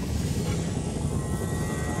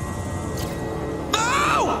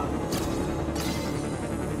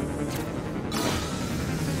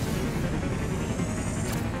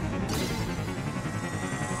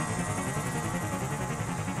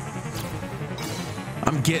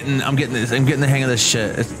 I'm getting the hang of this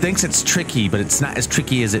shit. It thinks it's tricky, but it's not as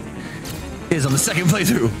tricky as it is on the second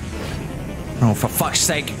playthrough. Oh, for fuck's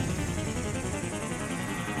sake.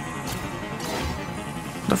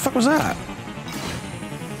 What the fuck was that?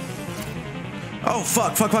 Oh,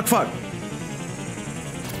 fuck.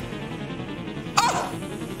 Oh!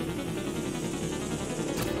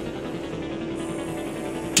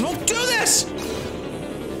 Don't do this!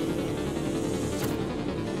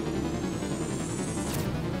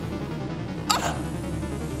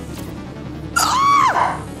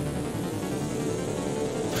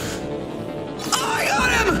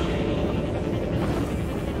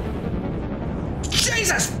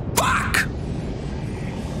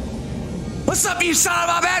 What's up, you son of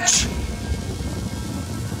a bitch?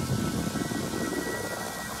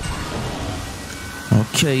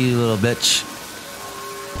 Okay, you little bitch.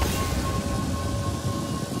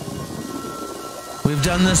 We've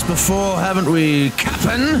done this before, haven't we,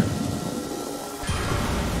 Captain?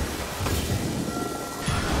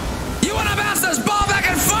 You want to bounce this ball back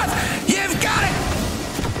and forth? You've got it!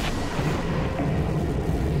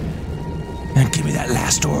 And give me that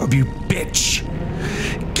last orb, you bitch!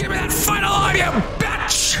 Give me that final orb, you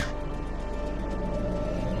bitch!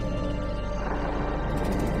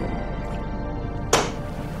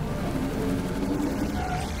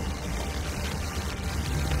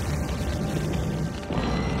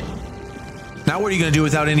 Now what are you gonna do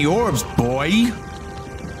without any orbs, boy?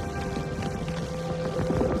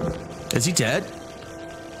 Is he dead?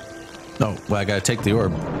 Oh, well, I gotta take the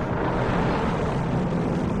orb.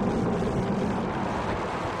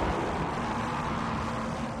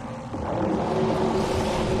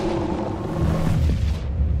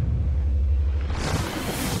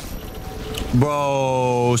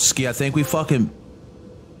 Broski, I think we fucking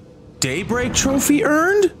Daybreak trophy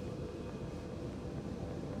earned?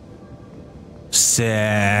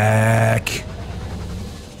 Sick.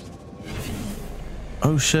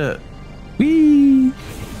 Oh shit. Wee.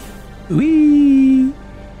 Wee.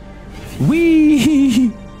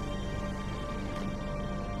 Wee.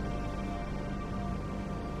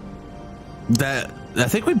 That, I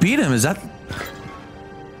think we beat him. Is that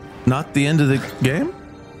not the end of the game?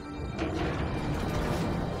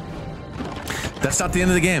 That's not the end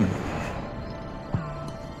of the game.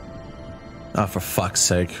 Oh, for fuck's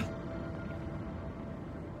sake.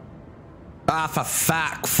 Ah, for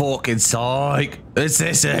fucking sake. It's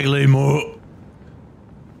this ugly mo.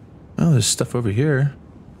 Oh, there's stuff over here.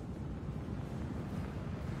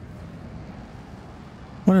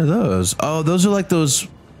 What are those? Oh, those are like those.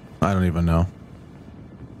 I don't even know.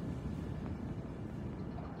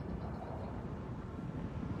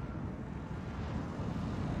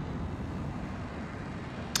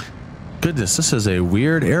 Goodness, this is a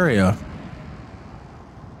weird area.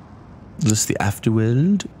 Is this the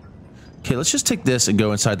afterworld? Okay, let's just take this and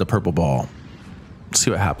go inside the purple ball.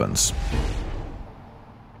 See what happens.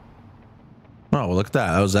 Oh, well, look at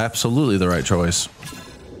that. That was absolutely the right choice.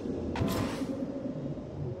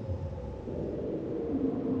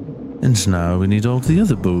 And now we need all the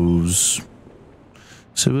other bows.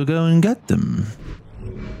 So we'll go and get them.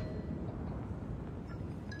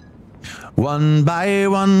 One by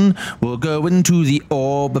one, we'll go into the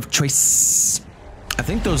orb of choice. I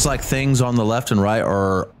think those like things on the left and right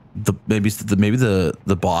are maybe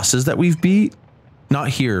the bosses that we've beat. Not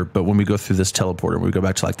here, but when we go through this teleporter, we go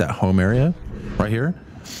back to like that home area right here.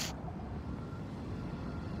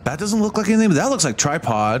 That doesn't look like anything, but that looks like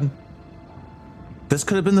tripod. This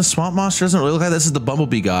could have been the swamp monster. Doesn't really look like this is the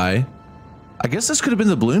bumblebee guy. I guess this could have been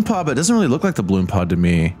the balloon pod, but it doesn't really look like the balloon pod to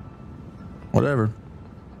me. Whatever.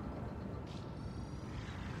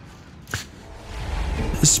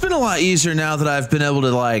 It's been a lot easier now that I've been able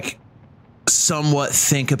to like somewhat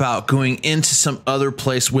think about going into some other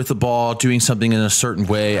place with the ball, doing something in a certain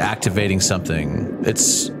way, activating something.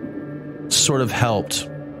 It's sort of helped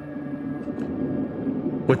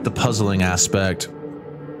with the puzzling aspect.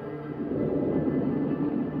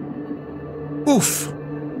 Oof.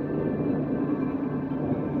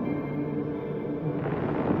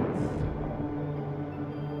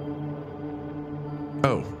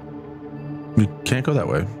 Oh. We can't go that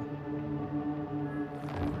way.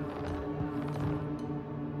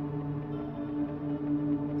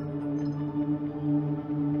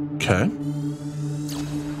 Okay.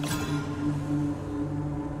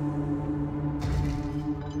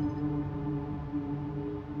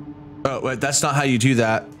 Oh, wait, that's not how you do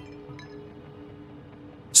that.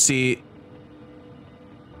 See,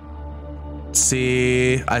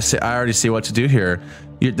 I already see what to do here.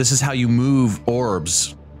 This is how you move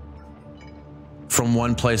orbs from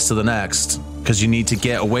one place to the next, because you need to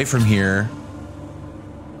get away from here.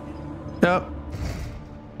 Yep.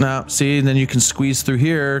 Now, see, and then you can squeeze through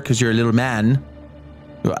here because you're a little man.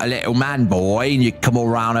 You're a little man boy, and you come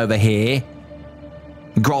around over here.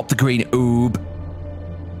 Grab the green orb.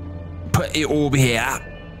 Put it over here.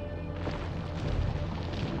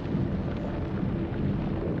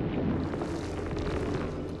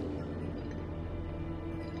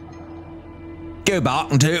 Go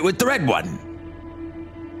back and do it with the red one.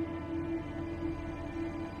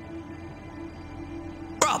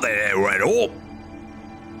 Right there, red orb.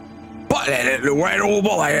 Put that little red orb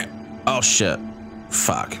over here. Oh shit.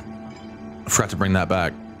 Fuck. I forgot to bring that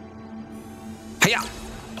back. Hiya.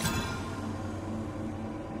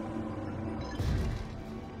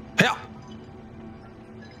 Hiya.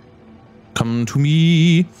 Come to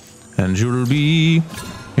me, and you'll be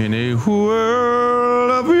in a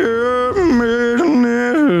world of your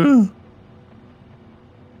midnight.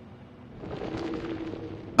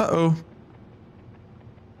 Uh-oh.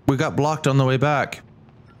 We got blocked on the way back.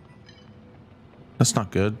 That's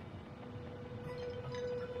not good.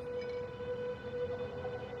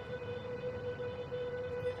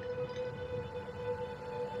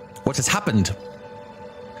 What has happened?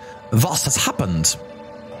 What has happened?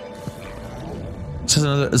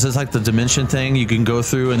 Is this like the dimension thing you can go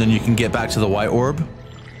through and then you can get back to the white orb?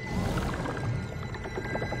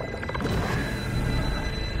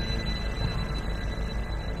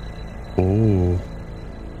 Oh.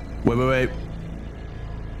 Wait.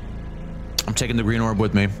 I'm taking the green orb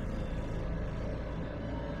with me.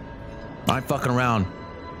 I ain't fucking around.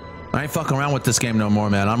 I ain't fucking around with this game no more,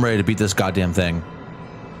 man. I'm ready to beat this goddamn thing.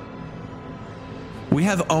 We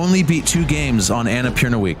have only beat 2 games on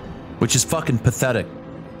Annapurna Week, which is fucking pathetic.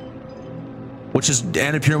 Which is,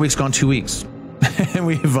 Annapurna Week's gone 2 weeks. And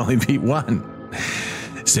we've only beat 1.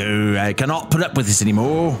 So I cannot put up with this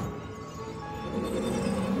anymore.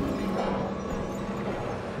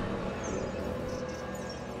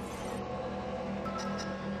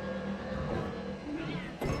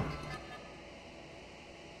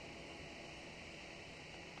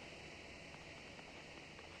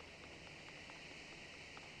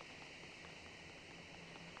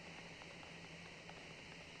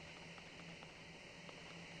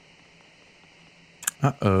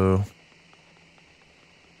 Uh-oh.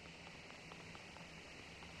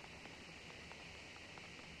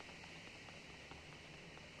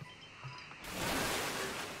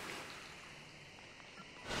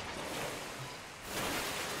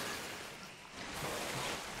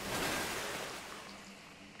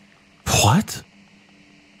 What?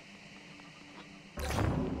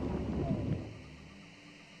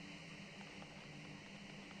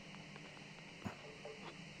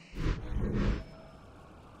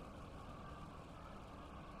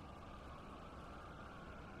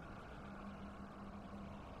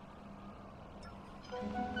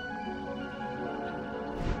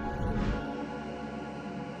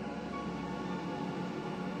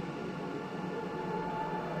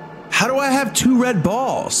 How do I have 2 red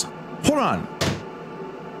balls? Hold on.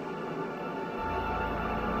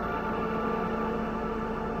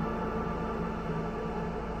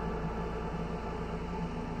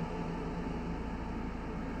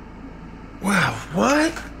 Wow,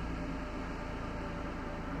 what?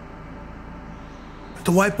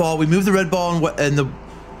 The white ball, we moved the red ball and the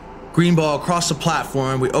green ball across the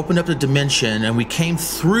platform. We opened up the dimension and we came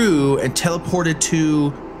through and teleported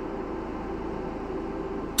to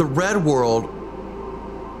the red world.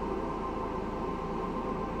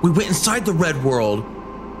 We went inside the red world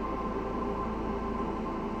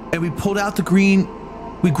and we pulled out the green.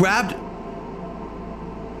 We went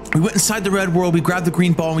inside the red world, we grabbed the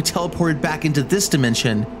green ball and we teleported back into this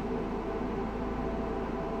dimension.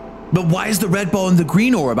 But why is the red ball in the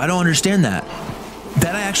green orb? I don't understand that.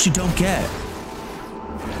 That I actually don't get.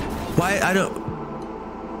 Why I don't.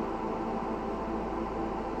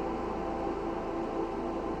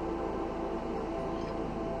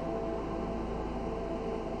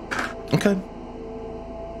 Okay.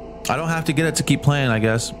 I don't have to get it to keep playing, I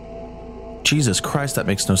guess. Jesus Christ, that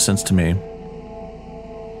makes no sense to me.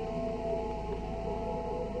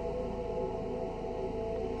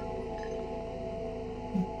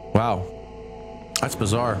 Wow. That's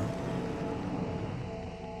bizarre.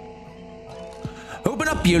 Open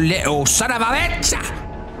up, you little son of a bitch!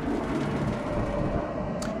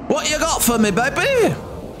 What you got for me, baby?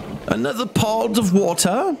 Another pod of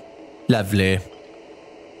water? Lovely.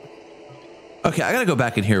 Okay, I gotta go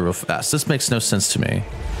back in here real fast. This makes no sense to me.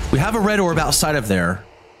 We have a red orb outside of there.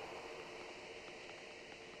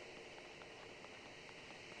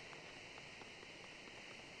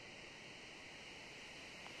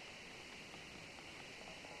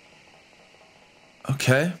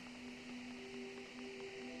 Okay.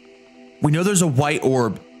 We know there's a white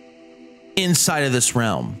orb inside of this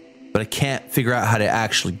realm, but I can't figure out how to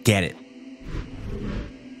actually get it.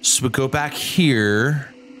 So we go back here.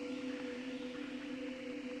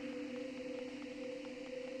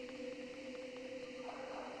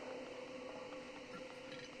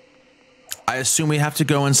 I assume we have to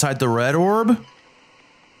go inside the red orb.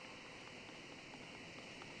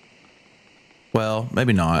 Well,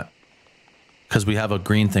 maybe not, because we have a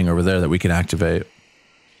green thing over there that we can activate.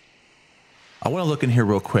 I want to look in here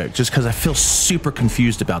real quick, just because I feel super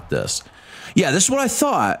confused about this. Yeah, this is what I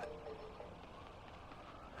thought.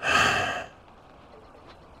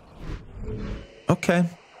 Okay.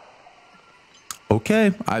 Okay.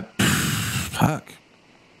 Fuck.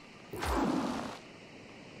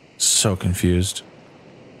 So confused.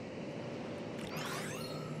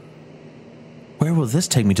 Where will this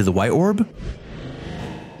take me? To the white orb?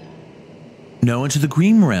 No, into the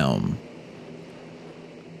green realm.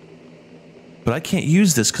 But I can't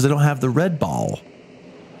use this because I don't have the red ball.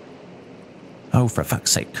 Oh, for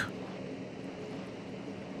fuck's sake.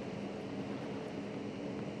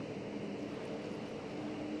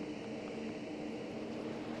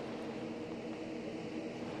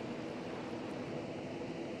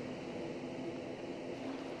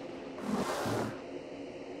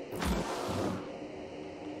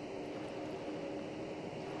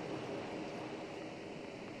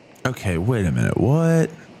 Okay, wait a minute. What?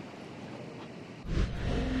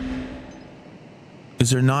 Is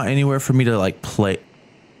there not anywhere for me to like play?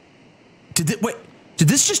 Wait, did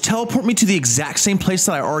this just teleport me to the exact same place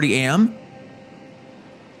that I already am?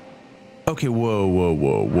 Okay, whoa, whoa,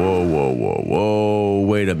 whoa, whoa, whoa, whoa, whoa.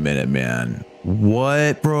 Wait a minute, man.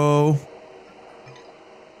 What, bro?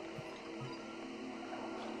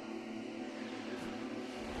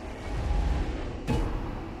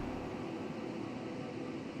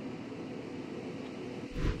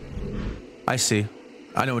 I see.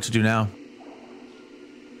 I know what to do now.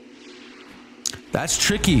 That's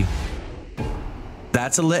tricky.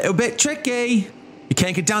 That's a little bit tricky. You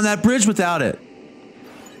can't get down that bridge without it.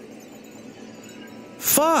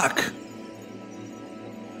 Fuck.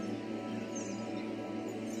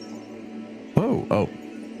 Whoa, oh.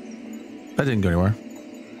 That didn't go anywhere.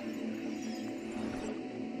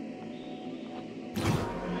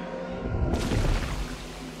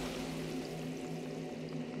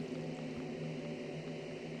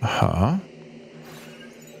 Huh?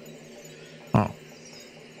 Oh.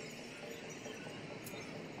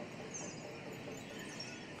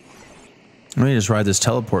 Let me just ride this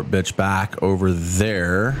teleport bitch back over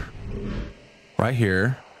there. Right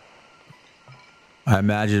here. I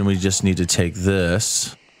imagine we just need to take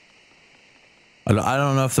this. I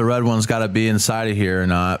don't know if the red one's got to be inside of here or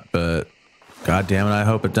not, but god damn it, I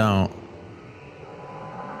hope it don't.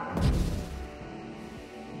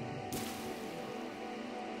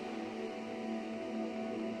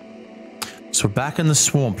 So So we're back in the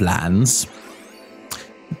swamplands.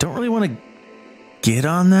 Don't really want to get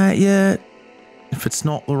on that yet. If it's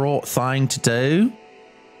not the right thing to do,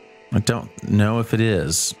 I don't know if it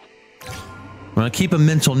is. I'm going to keep a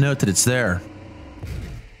mental note that it's there.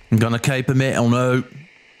 I'm going to keep a mental note.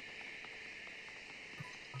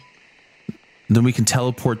 Then we can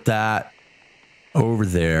teleport that over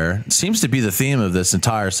there. It seems to be the theme of this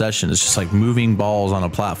entire session. It's just like moving balls on a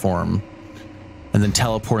platform and then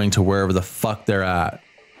teleporting to wherever the fuck they're at.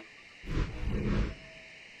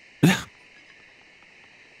 Yeah. I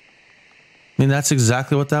mean, that's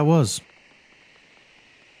exactly what that was.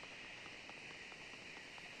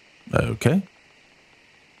 Okay.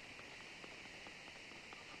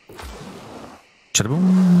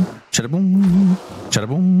 Chada-boom, chada-boom,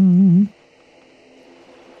 chada-boom.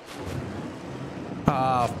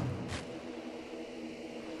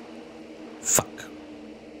 Fuck.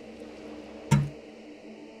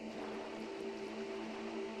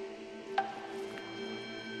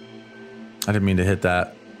 I didn't mean to hit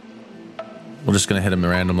that. We're just gonna hit him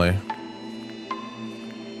randomly.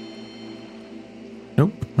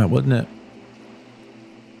 Nope, that wasn't it.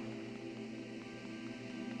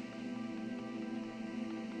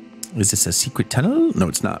 Is this a secret tunnel? No,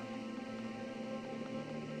 it's not.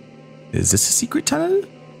 Is this a secret tunnel?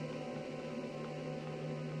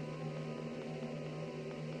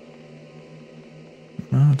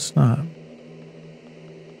 No, it's not.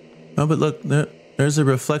 Oh, but look, there's a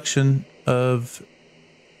reflection of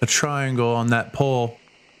a triangle on that pole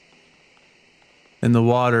in the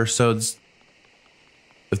water. So it's,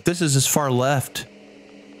 if this is as far left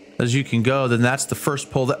as you can go, then that's the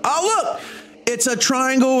first pole that, oh look, it's a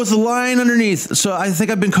triangle with a line underneath. So I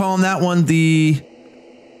think I've been calling that one the,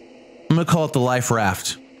 I'm gonna call it the life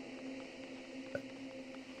raft.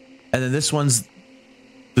 And then this one's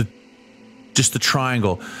just the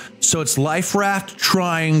triangle. So it's life raft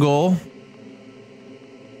triangle,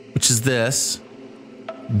 which is this.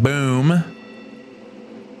 Boom.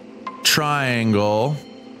 Triangle.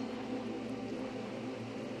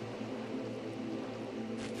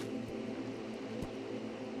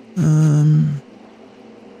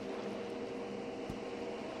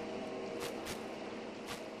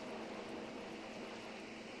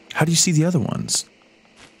 How do you see the other ones?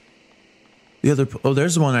 The other, oh,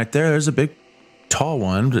 there's the one right there. There's a big, tall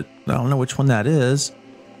one, but I don't know which one that is.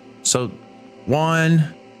 So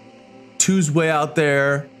 1, 2's way out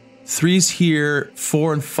there, 3's here,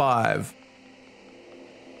 4 and 5.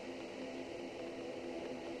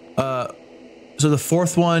 So the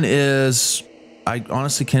fourth one is, I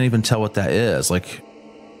honestly can't even tell what that is. Like,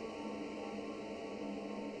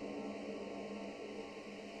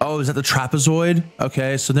 oh, is that the trapezoid?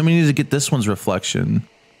 Okay, so then we need to get this one's reflection.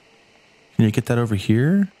 Can you get that over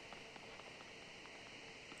here?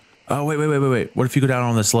 Oh, wait. What if you go down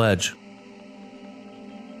on this ledge?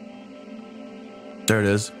 There it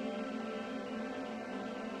is.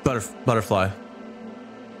 Butterfly.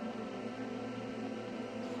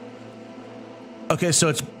 Okay, so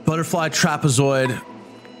it's butterfly, trapezoid,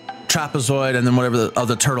 and then whatever the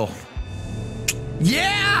other turtle.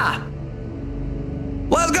 Yeah!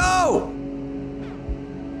 Let's go!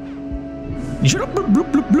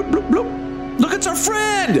 Look, it's our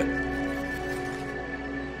friend!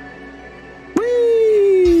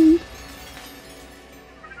 Whee!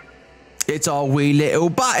 It's our wee little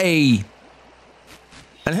buddy.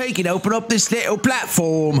 And he can open up this little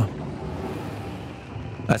platform.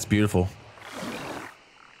 That's beautiful.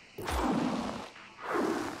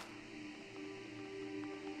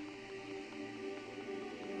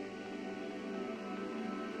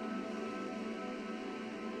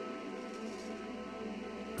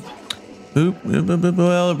 Oop,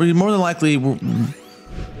 well, more than likely, where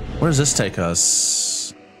does this take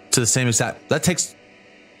us? To the same exact, that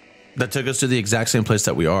took us to the exact same place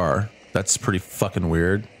that we are. That's pretty fucking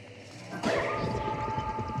weird.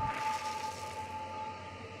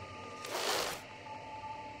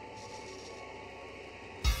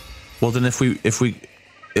 Well, then if we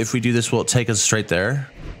do this, will it take us straight there?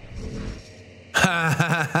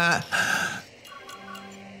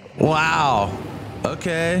 Wow.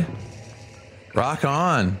 Okay. Rock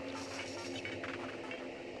on.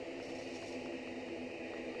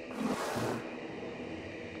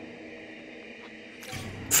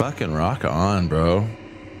 Fucking rock on, bro.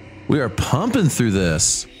 We are pumping through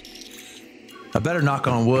this. I better knock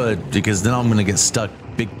on wood because then I'm gonna get stuck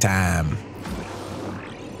big time.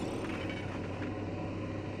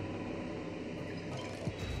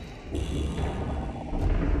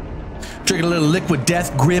 Drinking a little liquid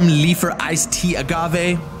death, grim leafer iced tea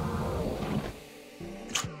agave.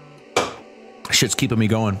 Shit's keeping me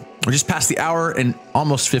going. We're just past the hour and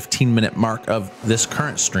almost 15-minute mark of this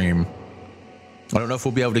current stream. I don't know if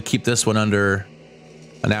we'll be able to keep this one under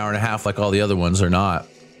an hour and a half like all the other ones or not.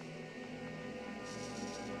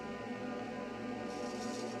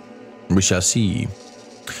 We shall see.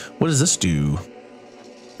 What does this do?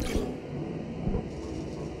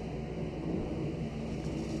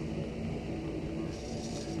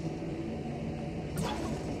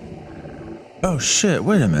 Oh shit,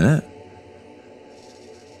 wait a minute.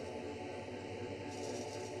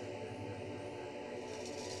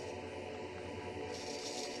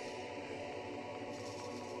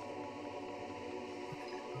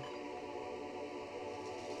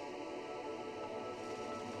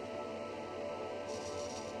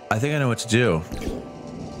 I think I know what to do.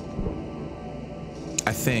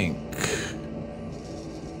 I think.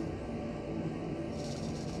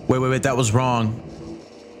 Wait, that was wrong.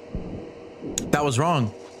 That was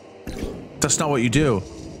wrong. That's not what you do.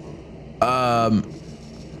 You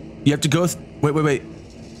have to go. Wait.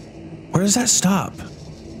 Where does that stop?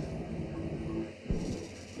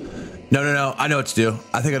 No. I know what to do.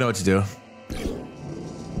 I think I know what to do.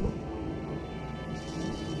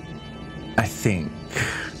 I think.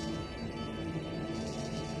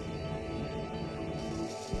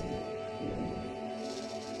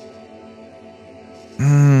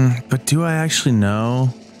 But do I actually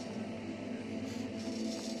know?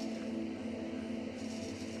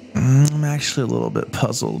 I'm actually a little bit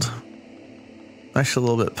puzzled. Actually, a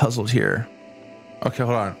little bit puzzled here. Okay,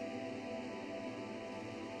 hold on.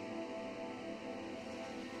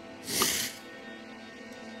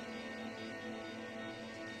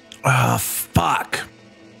 Ah, fuck.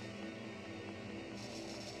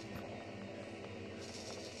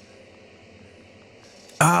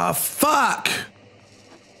 Ah, fuck.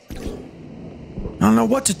 I don't know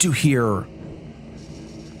what to do here.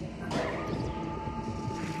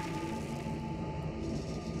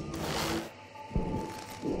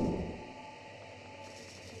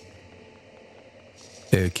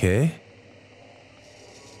 Okay.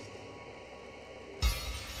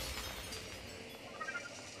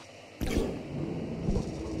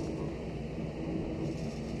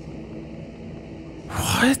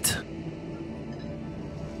 What?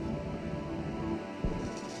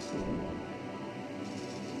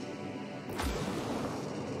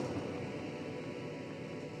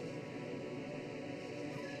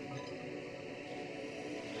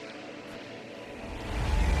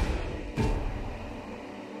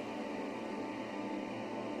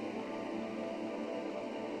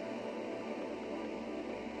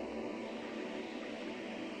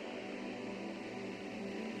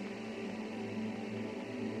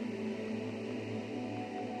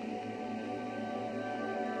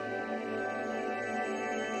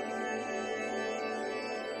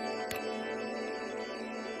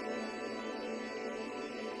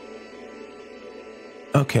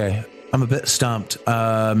 Okay, I'm a bit stumped.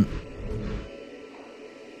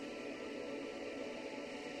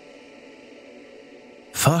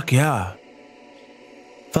 Fuck yeah.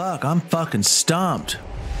 Fuck, I'm fucking stumped.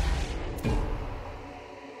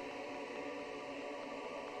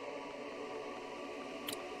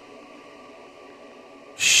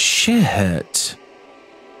 Shit.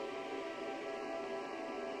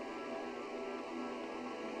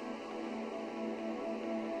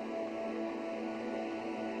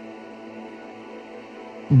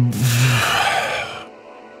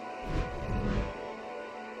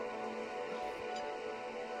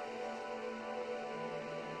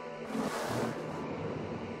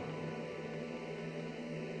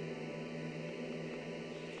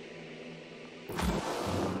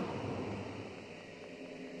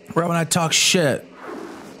 Right when I talk shit.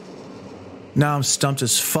 Now I'm stumped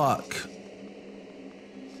as fuck.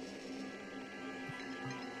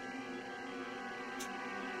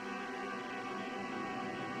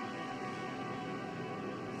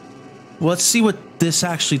 Let's see what this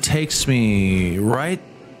actually takes me right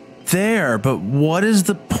there. But what is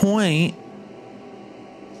the point?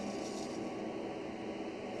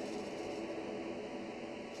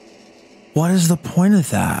 What is the point of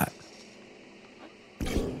that?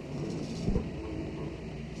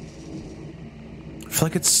 I feel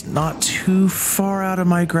like it's not too far out of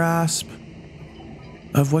my grasp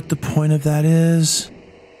of what the point of that is.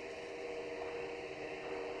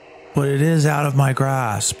 But it is out of my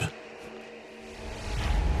grasp.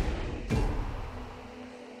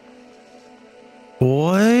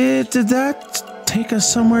 What did that take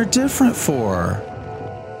us somewhere different for?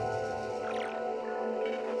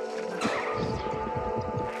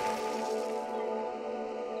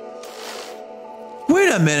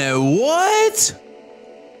 Wait a minute, what?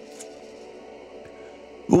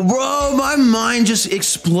 Bro, my mind just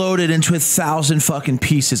exploded into 1,000 fucking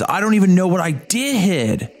pieces. I don't even know what I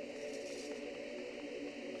did.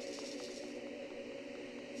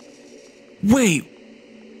 Wait.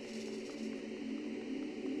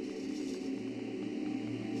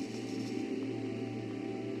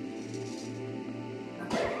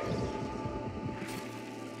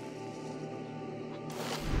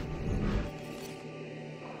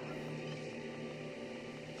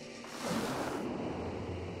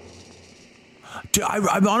 Dude,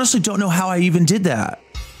 I honestly don't know how I even did that.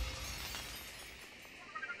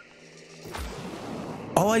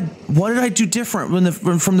 What did I do different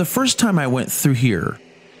from the first time I went through here?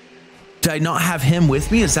 Did I not have him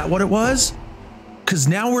with me? Is that what it was? Because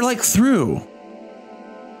now we're like through.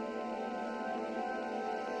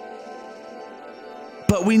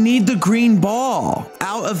 But we need the green ball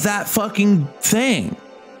out of that fucking thing.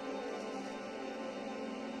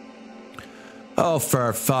 Oh,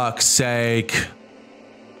 for fuck's sake.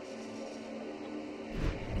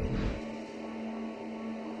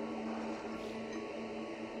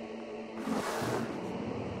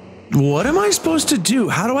 What am I supposed to do?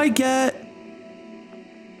 How do I get...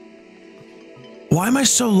 Why am I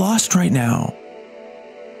so lost right now?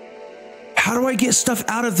 How do I get stuff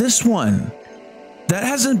out of this one? That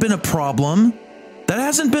hasn't been a problem. That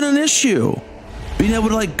hasn't been an issue. Being able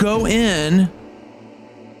to like go in...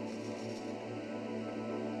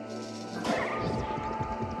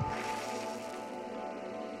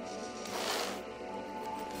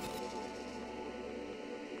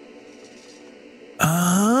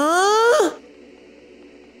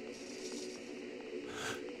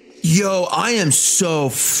 Yo, I am so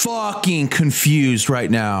fucking confused right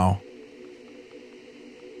now.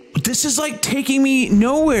 This is like taking me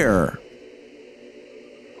nowhere.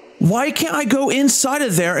 Why can't I go inside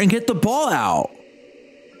of there and get the ball out?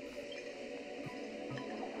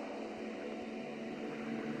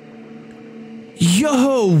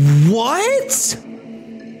 Yo, what?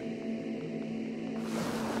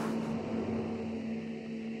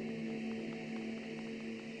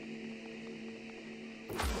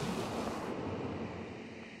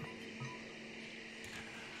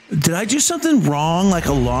 Did I do something wrong like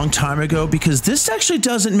a long time ago? Because this actually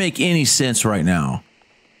doesn't make any sense right now.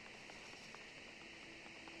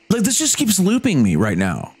 Like this just keeps looping me right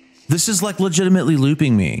now. This is like legitimately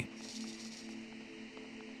looping me.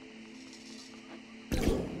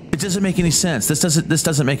 It doesn't make any sense. This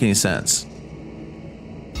doesn't make any sense.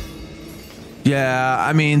 Yeah,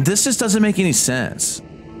 I mean, this just doesn't make any sense.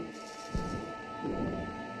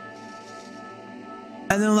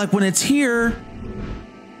 And then like when it's here,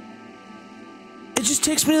 it just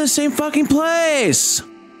takes me to the same fucking place.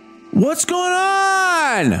 What's going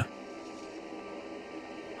on?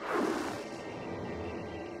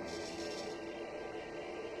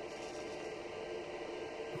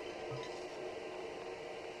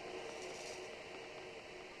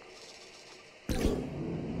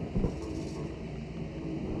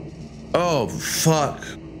 Oh, fuck.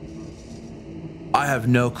 I have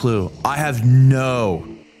no clue. I have no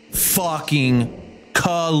fucking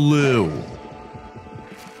clue.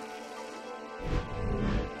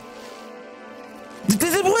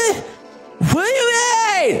 What do you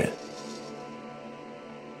mean?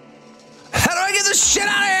 How do I get this shit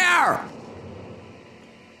out of here?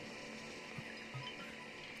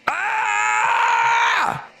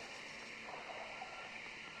 Ah!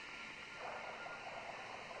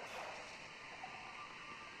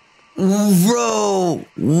 Bro,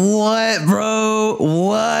 what, bro?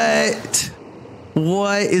 What?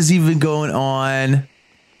 What is even going on?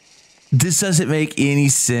 This doesn't make any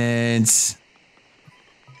sense.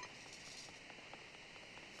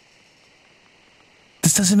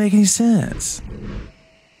 This doesn't make any sense.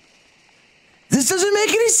 This doesn't make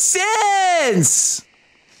any sense.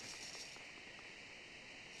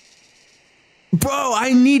 Bro,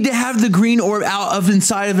 I need to have the green orb out of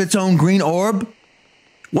inside of its own green orb.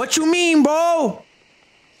 What you mean, bro?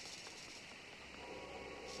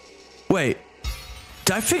 Wait,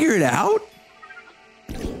 did I figure it out?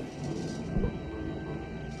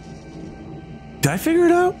 Did I figure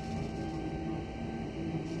it out?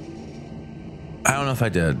 I don't know if I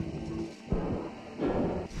did.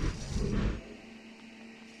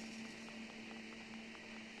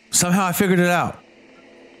 Somehow I figured it out.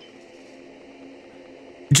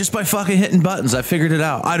 Just by fucking hitting buttons, I figured it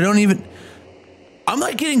out. I'm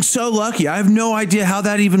like getting so lucky. I have no idea how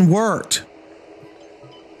that even worked.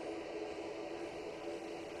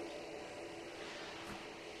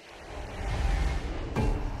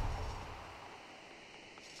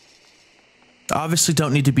 Obviously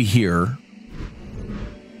don't need to be here.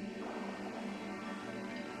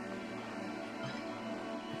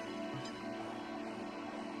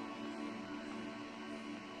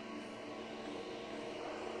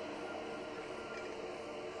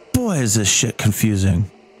 boy, is this shit confusing.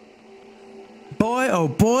 Boy, oh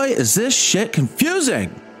boy, is this shit confusing.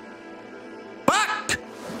 Fuck!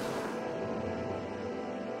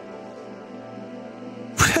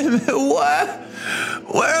 Wait a minute, what?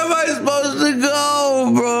 Where am I supposed to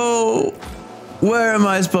go, bro? Where am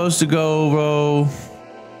I supposed to go, bro?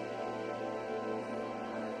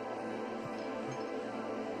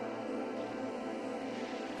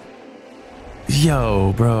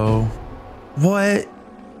 Yo, bro. What?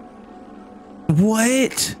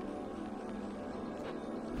 What?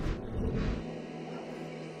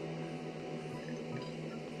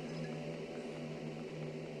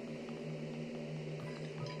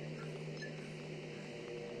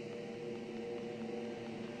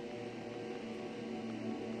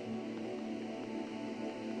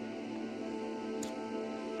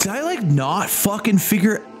 Did I like not fucking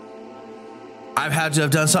figure? I've had to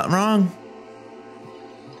have done something wrong.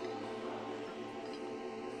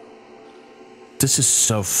 This is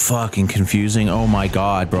so fucking confusing. Oh my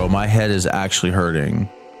God, bro. My head is actually hurting.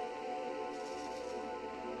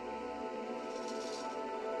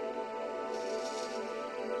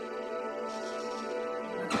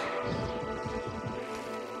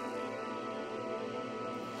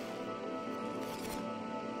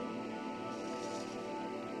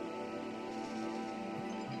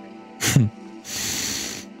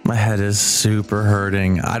 My head is super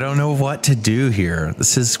hurting. I don't know what to do here.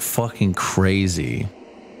 This is fucking crazy.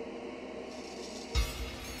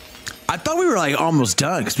 I thought we were like almost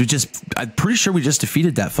done because I'm pretty sure we just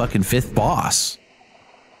defeated that fucking 5th boss.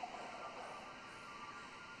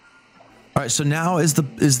 All right, so now is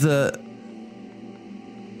the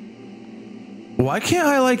why can't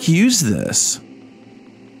I like use this?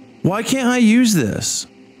 Why can't I use this?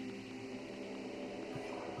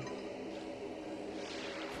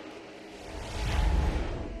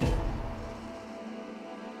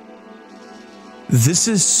 This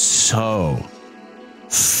is so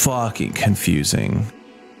fucking confusing.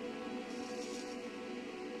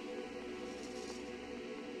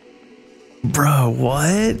 Bro,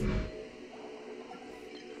 what?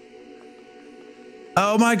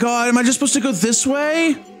 Oh my God, am I just supposed to go this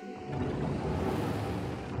way?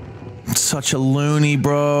 Such a loony,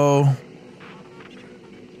 bro.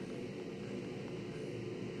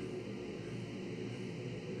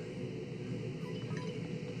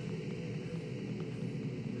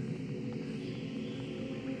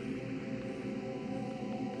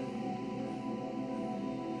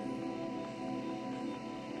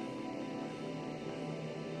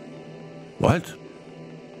 What?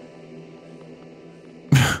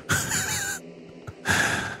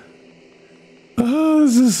 Oh,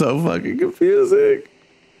 this is so fucking confusing.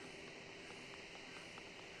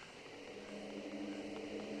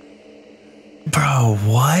 Bro,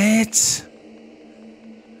 what?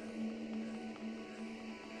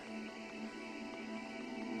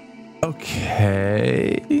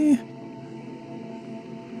 Okay.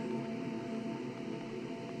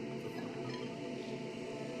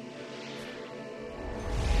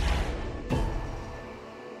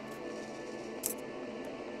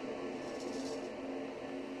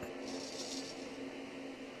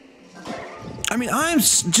 I mean, I'm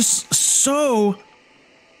just so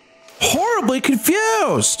horribly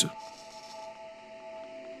confused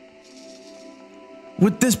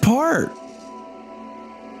with this part.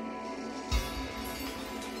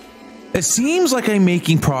 It seems like I'm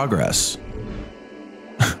making progress.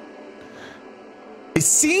 It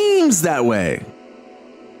seems that way,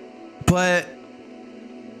 but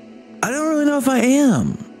I don't really know if I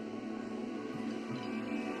am.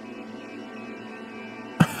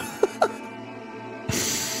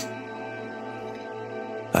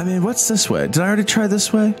 I mean, what's this way? Did I already try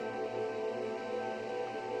this way?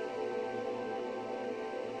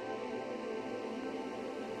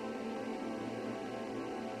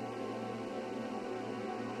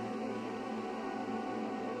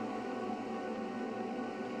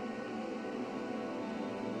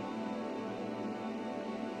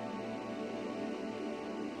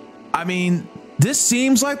 I mean, this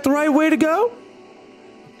seems like the right way to go.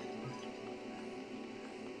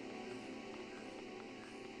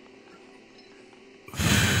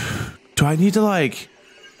 Do I need to like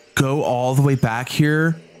go all the way back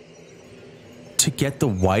here to get the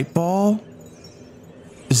white ball?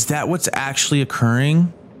 Is that what's actually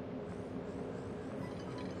occurring?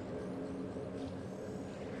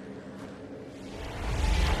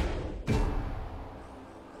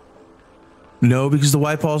 No, because the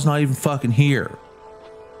white ball's not even fucking here.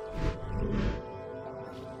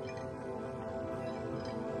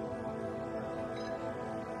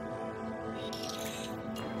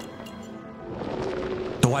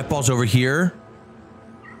 The white ball's over here.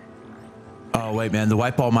 Oh, wait, man. The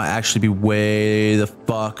white ball might actually be way the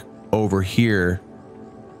fuck over here.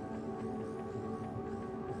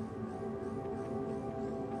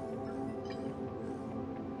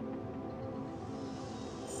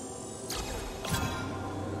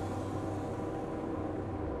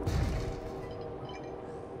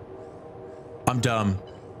 I'm dumb.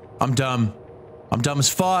 I'm dumb. I'm dumb as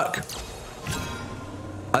fuck.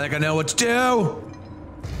 I think I know what to do.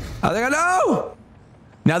 I think I know.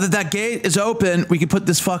 Now that that gate is open, we can put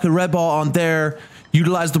this fucking red ball on there.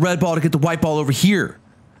 Utilize the red ball to get the white ball over here.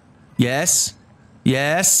 Yes.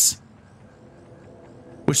 Yes.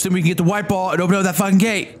 Which then we can get the white ball and open up that fucking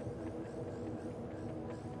gate.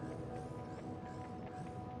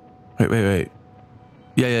 Wait.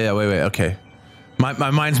 Yeah. Wait. Okay.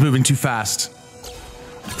 My mind's moving too fast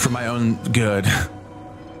for my own good.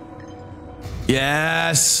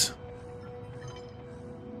 Yes.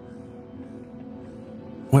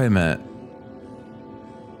 Wait a minute.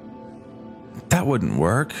 That wouldn't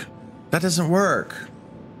work. That doesn't work.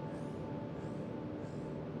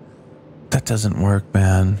 That doesn't work,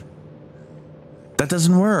 man. That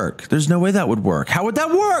doesn't work. There's no way that would work. How would that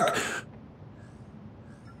work?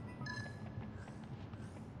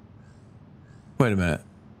 Wait a minute.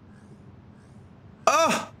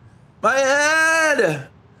 Oh, my head.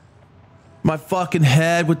 My fucking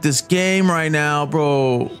head with this game right now,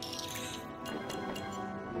 bro.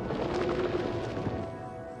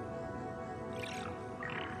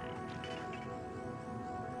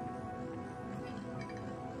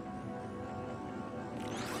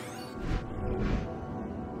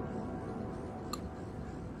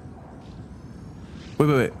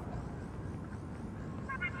 Wait.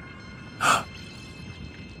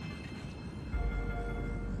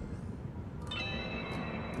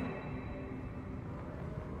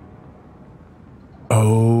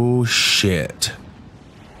 Oh, shit.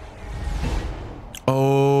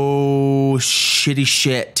 Oh, shitty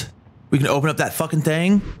shit. We can open up that fucking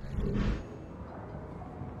thing?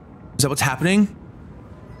 Is that what's happening?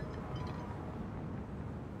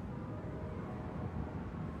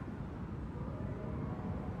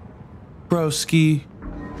 Broski.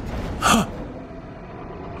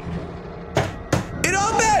 It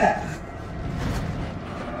opened!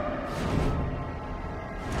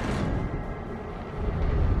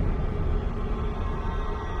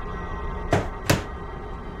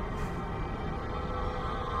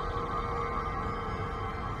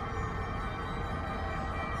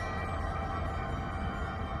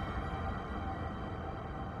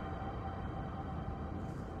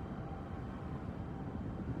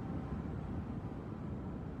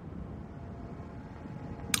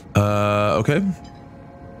 Okay.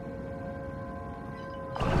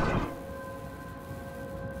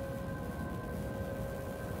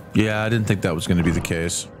 Yeah, I didn't think that was going to be the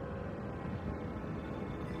case.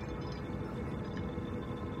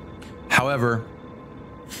 However,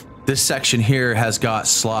 this section here has got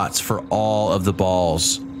slots for all of the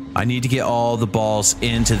balls. I need to get all the balls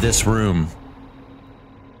into this room.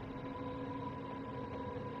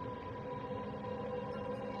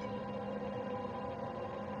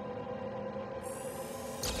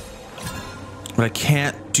 But I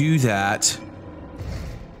can't do that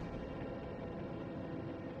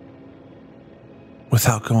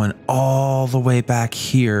without going all the way back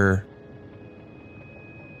here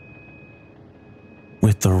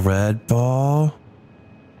with the red ball.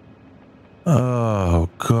 Oh,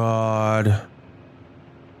 God.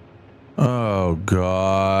 Oh,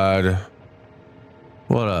 God.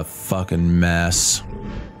 What a fucking mess.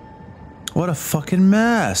 What a fucking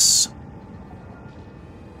mess.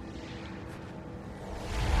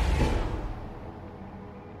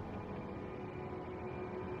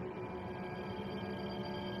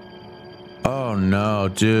 Oh no,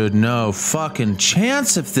 dude, no fucking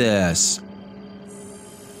chance of this.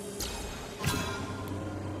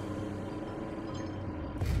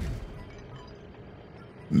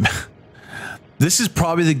 This is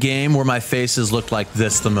probably the game where my faces looked like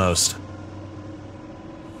this the most.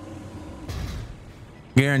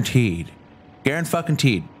 Guaranteed.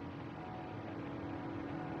 Guaranteed.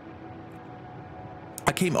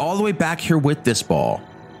 I came all the way back here with this ball.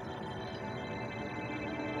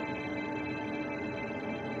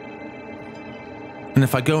 And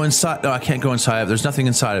if I go inside, no, I can't go inside of it. There's nothing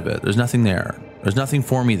inside of it. There's nothing there. There's nothing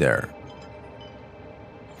for me there.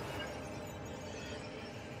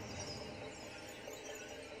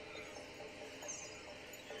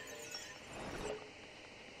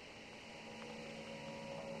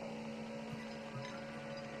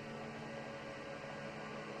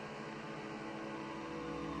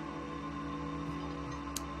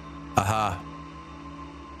 Aha.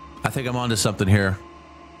 I think I'm onto something here.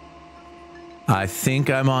 I think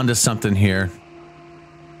I'm onto something here.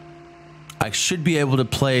 I should be able to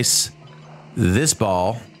place this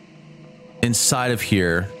ball inside of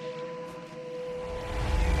here.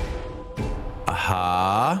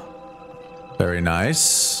 Aha. Very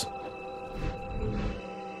nice.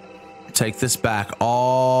 Take this back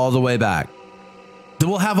all the way back. Then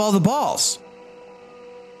we'll have all the balls.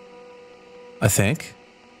 I think.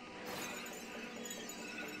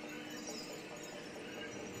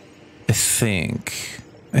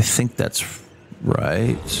 I think that's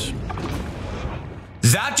right.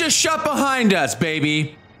 That just shut behind us,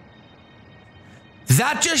 baby.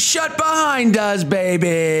 That just shut behind us,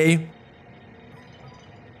 baby.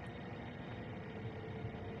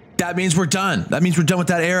 That means we're done. That means we're done with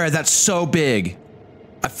that area. That's so big.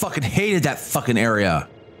 I fucking hated that fucking area.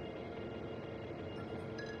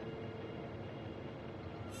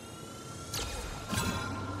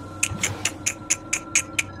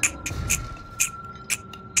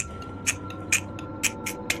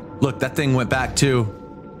 Look, that thing went back too.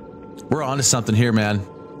 We're onto something here, man.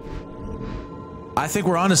 I think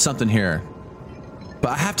we're onto something here.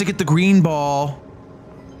 But I have to get the green ball.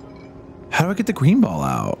 How do I get the green ball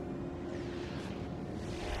out?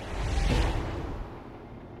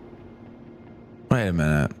 Wait a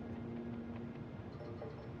minute.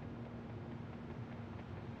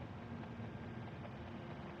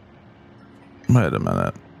 Wait a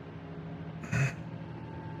minute.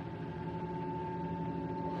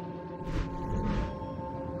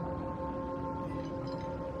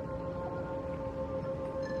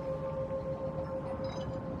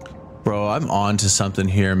 Bro, I'm on to something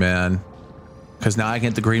here, man. Because now I can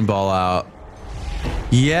get the green ball out.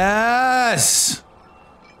 Yes!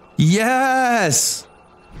 Yes!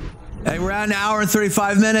 Hey, we're at an hour and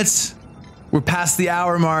 35 minutes. We're past the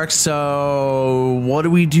hour mark, so what do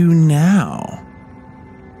we do now?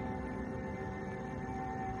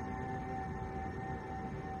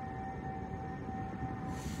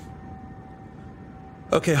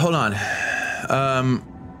 Okay, hold on.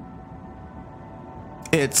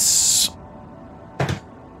 It's...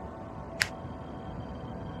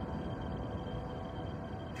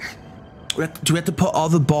 Do we have to put all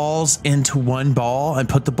the balls into one ball and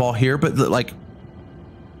put the ball here? But like,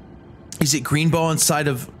 is it green ball inside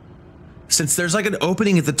of... Since there's like an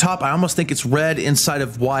opening at the top, I almost think it's red inside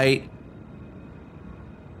of white.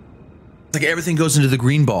 Like everything goes into the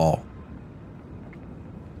green ball.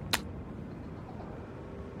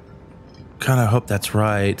 Kind of hope that's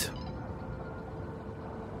right.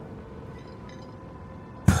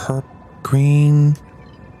 Green,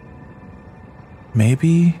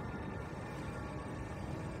 maybe.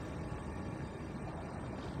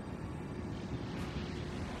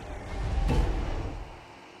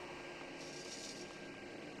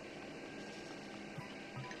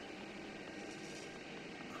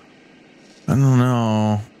 I don't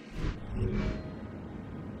know.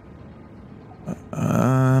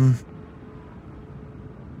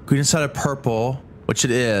 Green inside of purple, which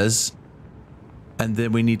it is. And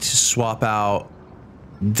then we need to swap out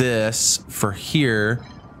this for here.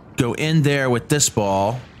 Go in there with this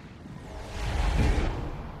ball.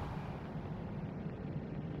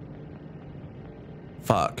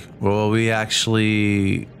 Fuck. Well, we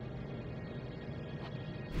actually...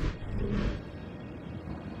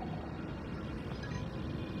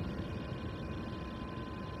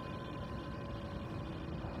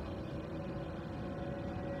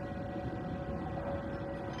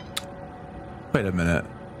 Wait a minute.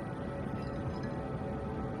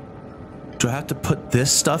 Do I have to put this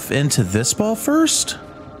stuff into this ball first?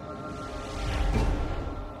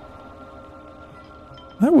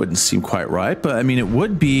 That wouldn't seem quite right, but I mean, it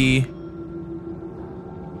would be.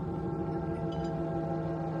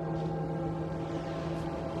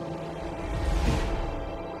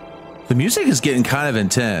 The music is getting kind of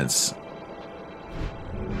intense.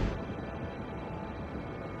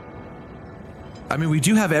 I mean, we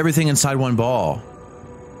do have everything inside one ball,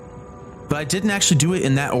 but I didn't actually do it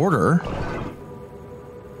in that order.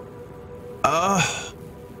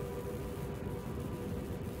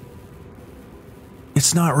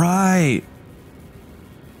 It's not right.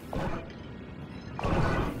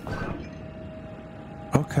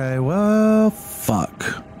 Okay, well,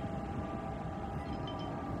 fuck.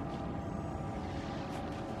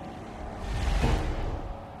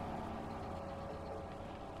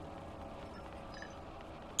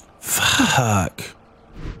 Fuck.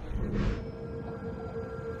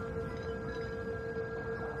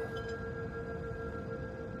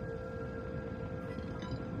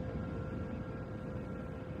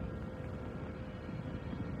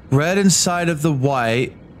 Red inside of the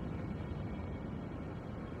white.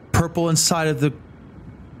 Purple inside of the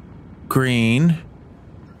green.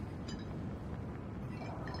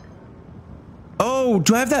 Oh,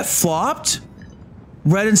 do I have that flopped?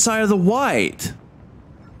 Red inside of the white.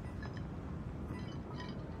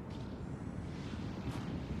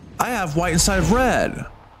 I have white inside of red.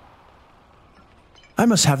 I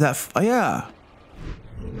must have that. Yeah.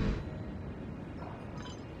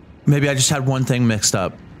 Maybe I just had one thing mixed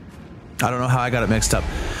up. I don't know how I got it mixed up.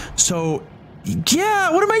 So,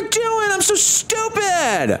 yeah, what am I doing? I'm so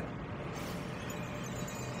stupid.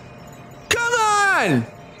 Come on.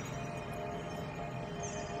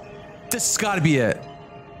 This has got to be it.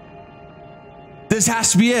 This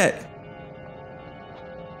has to be it.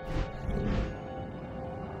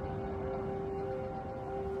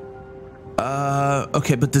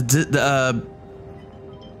 Okay, but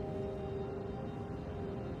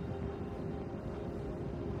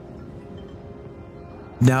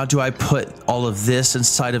now do I put all of this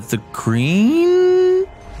inside of the green?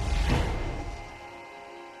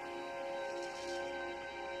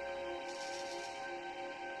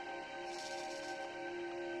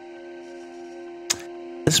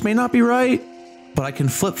 This may not be right, but I can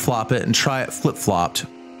flip-flop it and try it flip-flopped.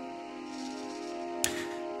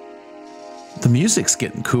 The music's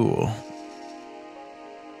getting cool.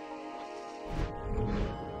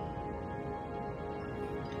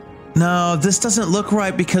 No, this doesn't look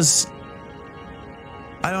right because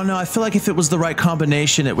I don't know. I feel like if it was the right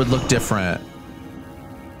combination, it would look different.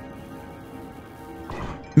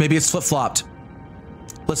 Maybe it's flip-flopped.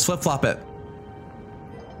 Let's flip-flop it.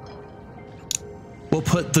 We'll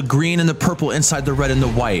put the green and the purple inside the red and the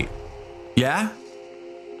white. Yeah?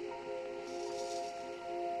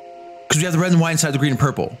 Because we have the red and white inside the green and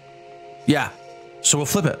purple. Yeah. So we'll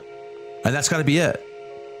flip it. And that's got to be it.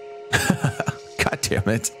 God damn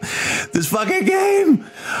it. This fucking game.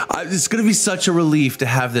 It's going to be such a relief to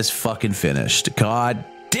have this fucking finished. God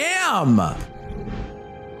damn.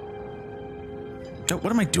 What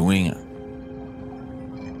am I doing?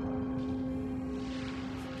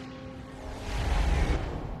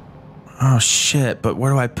 Oh shit, but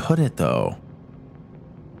where do I put it though?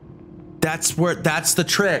 That's the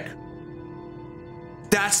trick.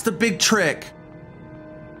 That's the big trick.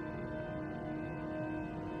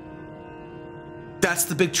 That's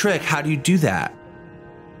the big trick. How do you do that?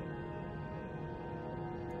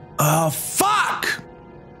 Oh, fuck!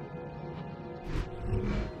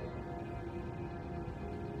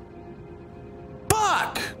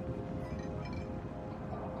 Fuck!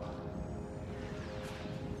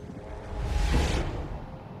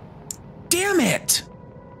 Damn it!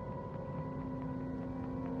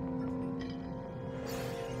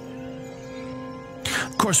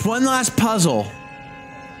 Of course, one last puzzle.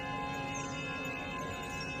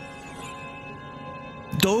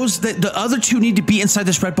 The other two need to be inside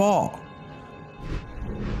this red ball.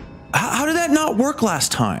 How did that not work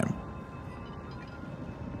last time?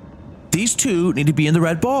 These two need to be in the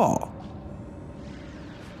red ball.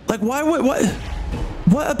 Like, why?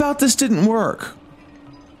 What about this didn't work?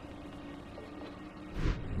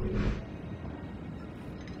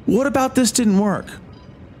 What about this didn't work?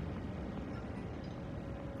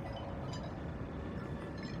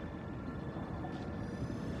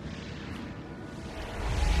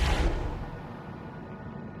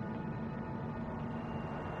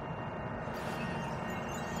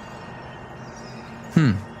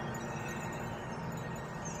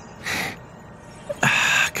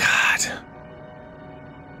 God.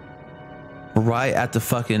 Right at the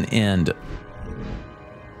fucking end.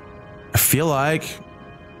 I feel like.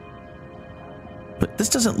 But this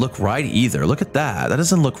doesn't look right either. Look at that. That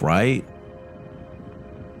doesn't look right.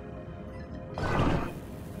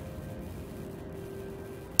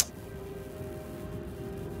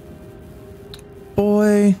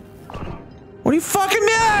 Boy. What do you fucking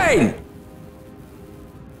mean?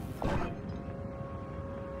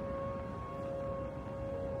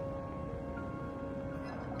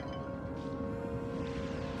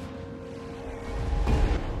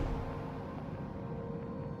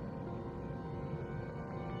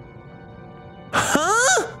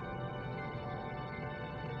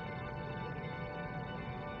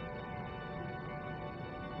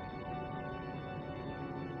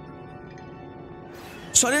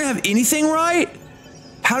 So I didn't have anything right?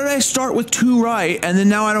 How did I start with 2 right and then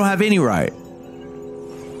now I don't have any right?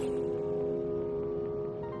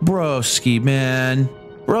 Broski, man.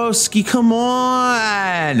 Broski, come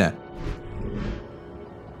on.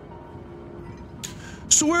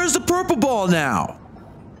 So where's the purple ball now?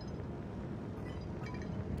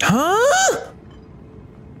 Huh?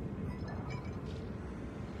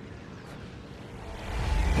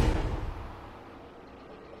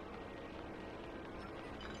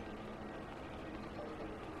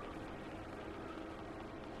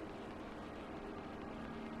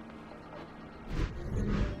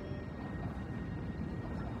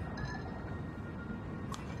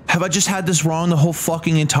 Have I just had this wrong the whole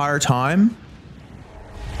fucking entire time?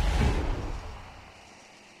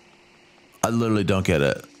 I literally don't get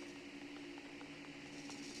it.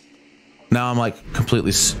 Now I'm like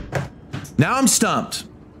completely... Now I'm stumped.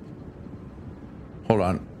 Hold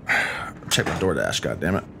on. Check my DoorDash,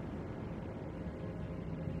 goddammit.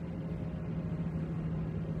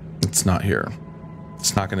 It's not here.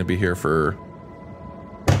 It's not going to be here for...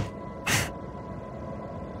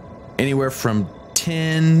 anywhere from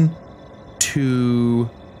 10 to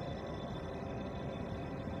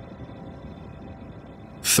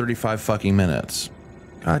 35 fucking minutes.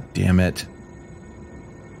 God damn it.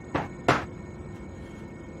 I'm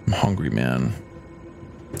hungry, man.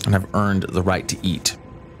 And I've earned the right to eat.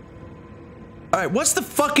 All right, what's the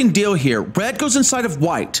fucking deal here? Red goes inside of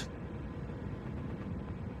white.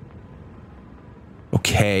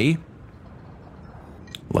 Okay.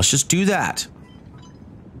 Let's just do that.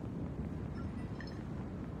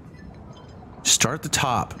 Start at the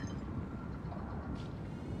top.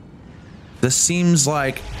 This seems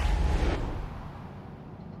like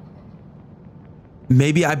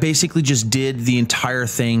maybe I basically just did the entire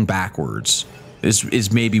thing backwards.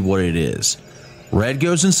 Is maybe what it is. Red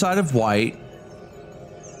goes inside of white.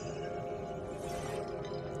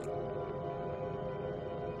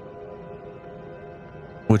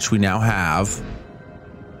 Which we now have.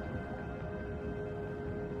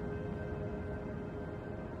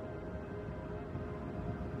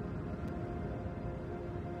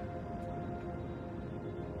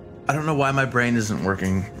 I don't know why my brain isn't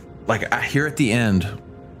working. Like, I hear at the end,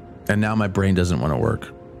 and now my brain doesn't want to work.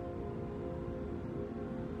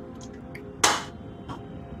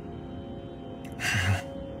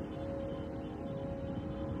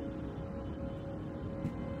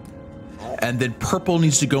 And then purple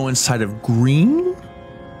needs to go inside of green.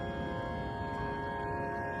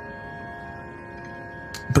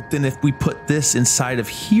 But then if we put this inside of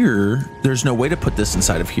here, there's no way to put this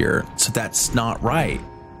inside of here. So that's not right.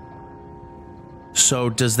 So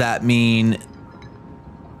does that mean...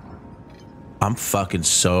 I'm fucking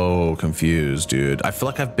so confused, dude. I feel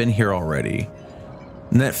like I've been here already.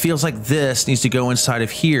 And that feels like this needs to go inside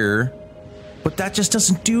of here. But that just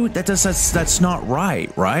doesn't do it. That's not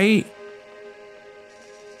right, right?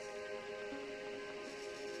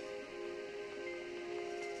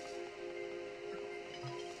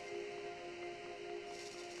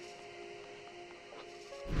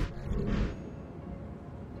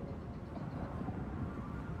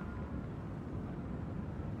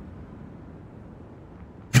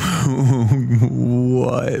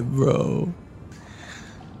 What, bro?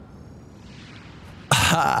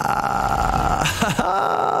 I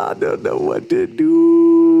don't know what to do.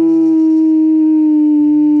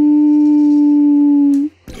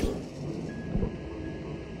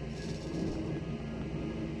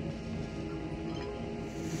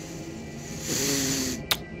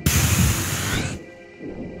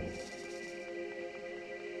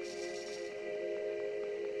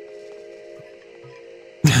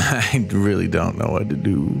 I really don't know what to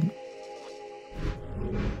do.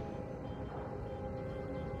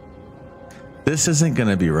 This isn't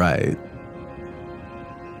gonna be right.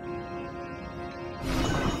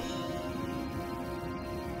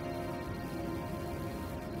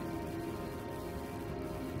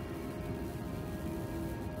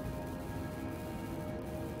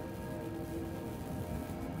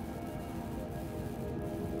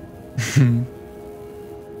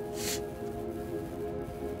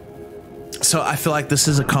 So I feel like this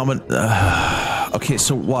is a common. Okay,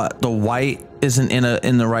 so what? The white isn't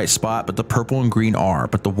in the right spot, but the purple and green are.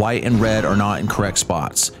 But the white and red are not in correct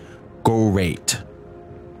spots. Great.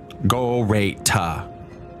 Great. The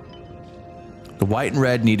white and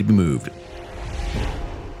red need to be moved.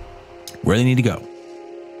 Where they need to go.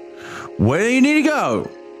 Where do you need to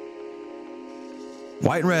go?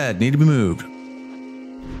 White and red need to be moved.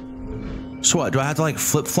 So what? Do I have to like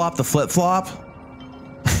flip-flop the flip-flop?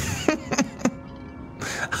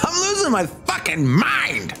 I'm losing my fucking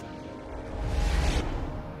mind.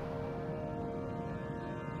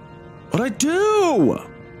 What'd I do? I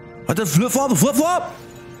have to flip-flop the flip-flop?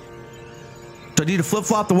 Do I need to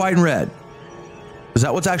flip-flop the white and red? Is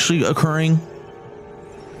that what's actually occurring?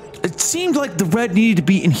 It seemed like the red needed to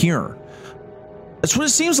be in here. That's what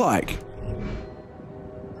it seems like.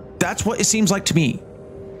 That's what it seems like to me.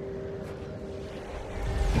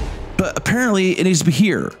 But apparently it needs to be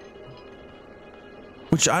here.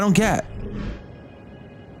 Which I don't get.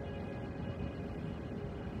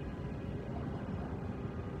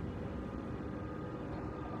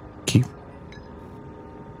 Keep.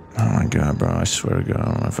 Oh my god, bro. I swear to God, I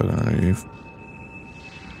don't know if I'm gonna leave.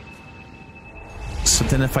 So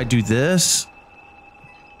then if I do this,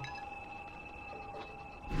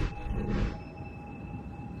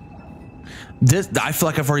 I feel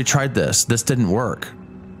like I've already tried this. This didn't work.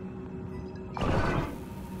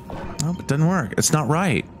 Nope, it didn't work. It's not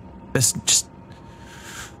right. It's just...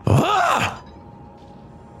 Ah!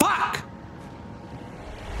 Fuck!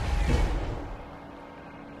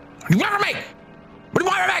 What do you want from me? What do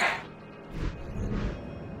you want from me?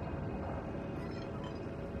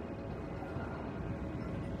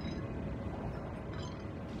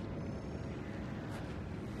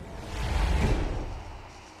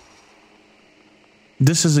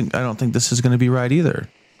 This isn't, I don't think this is going to be right either.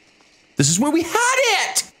 This is where we had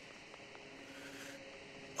it!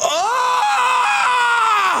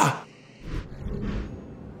 Ah!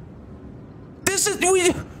 This is,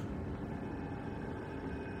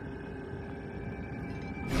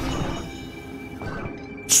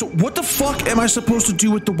 So what the fuck am I supposed to do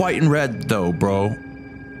with the white and red though, bro?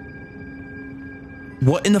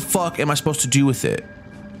 What in the fuck am I supposed to do with it?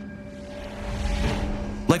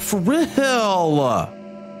 Like, for real.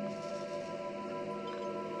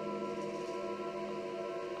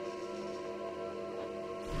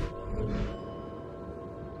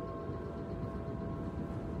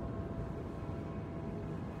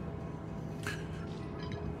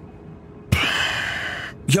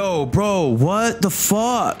 Yo, bro, what the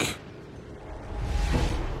fuck?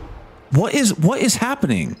 What is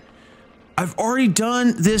happening? I've already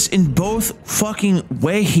done this in both fucking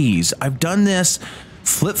ways. I've done this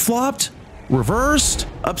flip-flopped, reversed,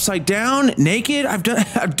 upside down, naked. I've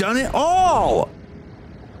done it all.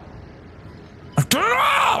 I've done it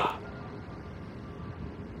all.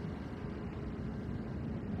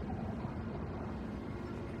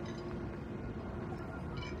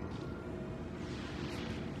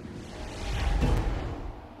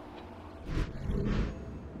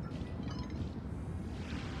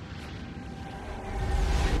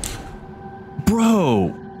 Bro,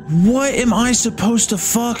 what am I supposed to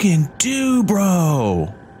fucking do,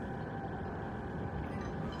 bro?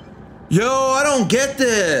 Yo, I don't get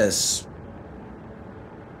this.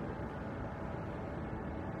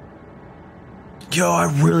 Yo, I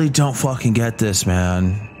really don't fucking get this,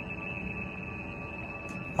 man.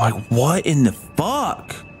 Like, what in the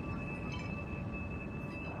fuck?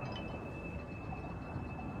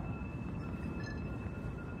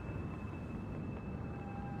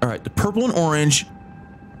 All right, the purple and orange.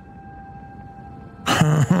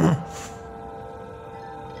 Are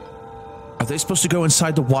they supposed to go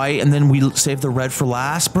inside the white and then we save the red for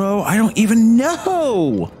last, bro? I don't even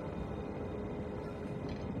know.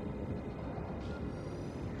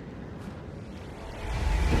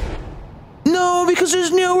 No, because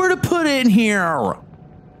there's nowhere to put it in here.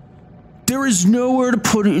 There is nowhere to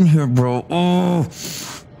put it in here, bro. Oh.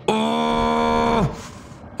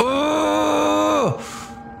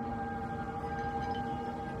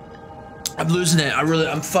 I'm losing it.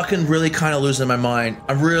 I'm fucking really kind of losing my mind.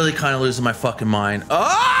 I'm really kind of losing my fucking mind.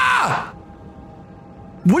 Ah!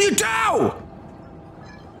 What do you do?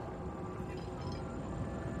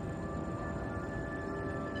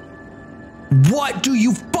 What do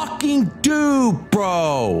you fucking do,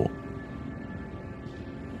 bro?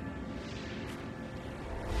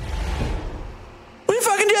 What do you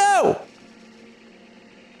fucking do?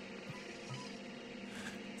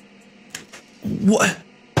 What?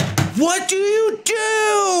 What do you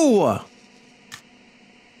do?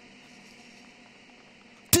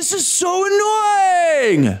 This is so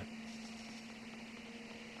annoying.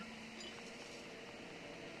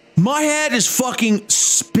 My head is fucking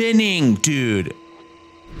spinning, dude.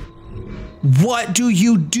 What do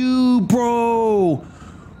you do, bro?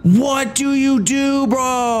 What do you do,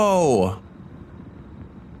 bro?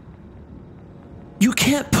 You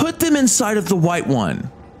can't put them inside of the white one.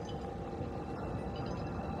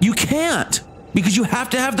 You can't, because you have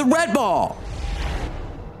to have the red ball.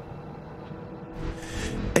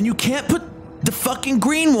 And you can't put the fucking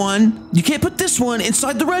green one, you can't put this one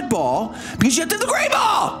inside the red ball, because you have to have the green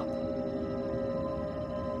ball.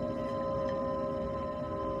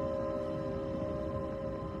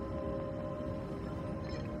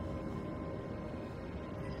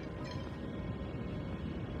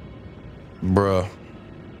 Bruh.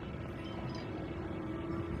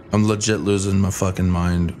 I'm legit losing my fucking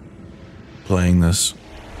mind playing this.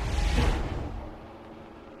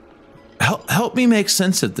 Help me make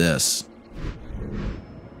sense of this.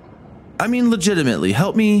 I mean, legitimately,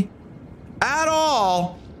 help me at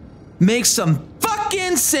all make some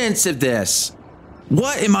fucking sense of this.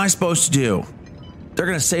 What am I supposed to do? They're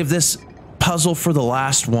gonna save this puzzle for the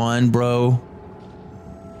last one, bro.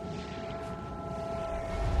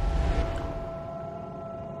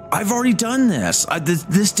 I've already done this.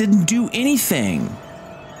 This didn't do anything.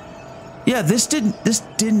 Yeah, this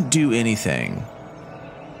didn't do anything.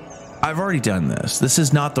 I've already done this. This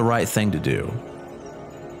is not the right thing to do.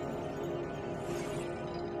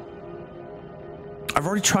 I've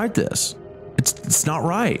already tried this. It's not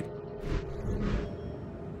right.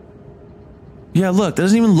 Yeah, look, that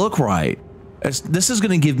doesn't even look right. This is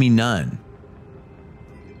going to give me none.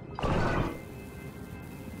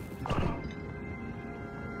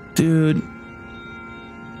 Dude,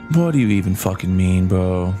 what do you even fucking mean,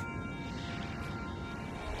 bro?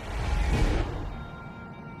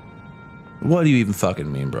 What do you even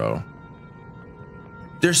fucking mean, bro?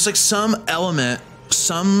 There's like some element,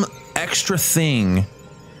 some extra thing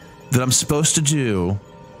that I'm supposed to do,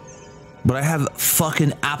 but I have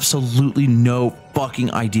fucking absolutely no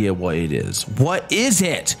fucking idea what it is. What is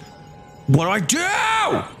it? What do I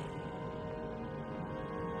do?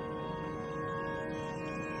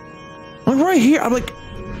 I'm right here. I'm like,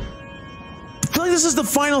 I feel like this is the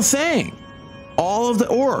final thing. All of the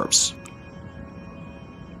orbs.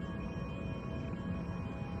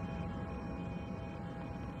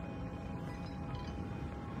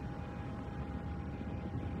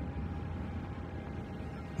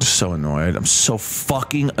 So annoyed. I'm so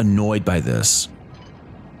fucking annoyed by this.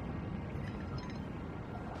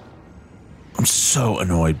 I'm so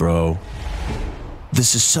annoyed, bro.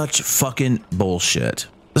 This is such fucking bullshit.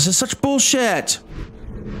 This is such bullshit.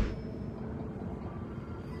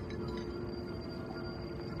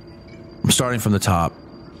 I'm starting from the top.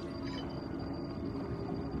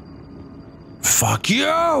 Fuck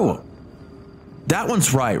you! That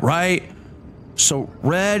one's right? So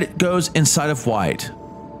red goes inside of white,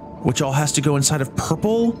 which all has to go inside of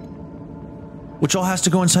purple, which all has to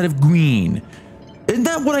go inside of green. Isn't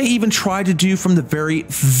that what I even tried to do from the very,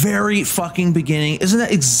 very fucking beginning? Isn't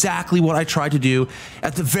that exactly what I tried to do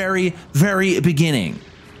at the very, very beginning?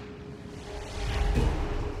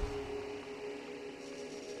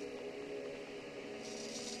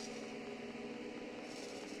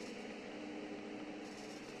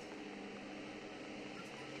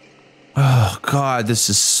 Oh, God, this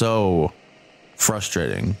is so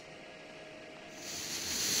frustrating.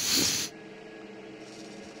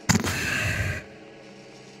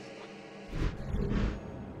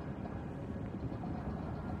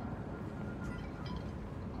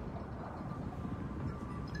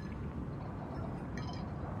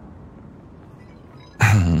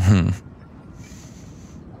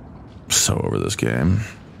 So over this game.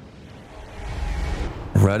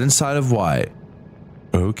 Red inside of white.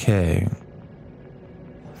 Okay.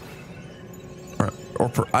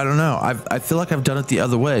 Or I don't know. I feel like I've done it the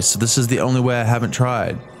other way, so this is the only way I haven't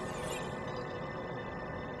tried.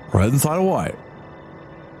 Red inside of white.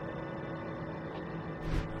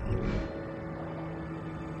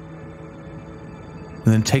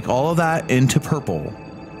 And then take all of that into purple.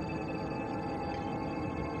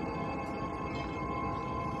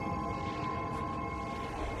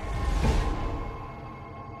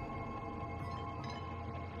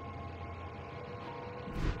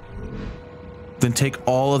 Then take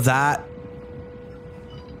all of that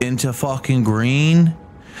into fucking green.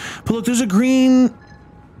 But look, there's a green.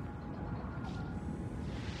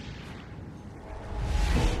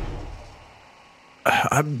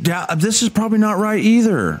 This is probably not right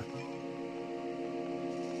either.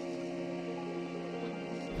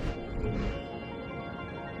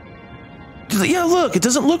 Yeah, look, it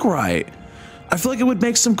doesn't look right. I feel like it would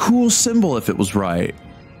make some cool symbol if it was right.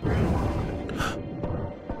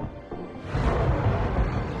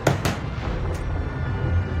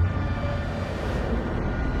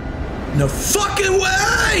 No fucking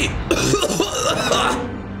way!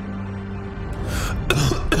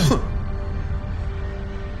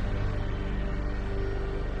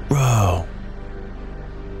 Bro.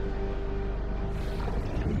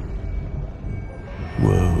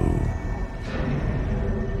 Whoa.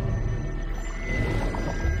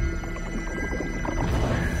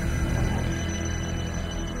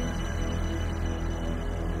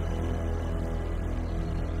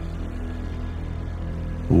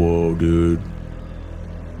 Whoa, dude.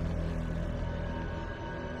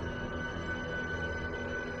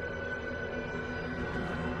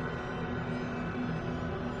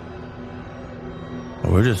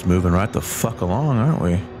 We're just moving right the fuck along, aren't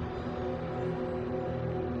we?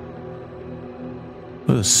 Look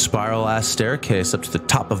at this spiral ass staircase up to the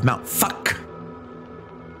top of Mount Fuck.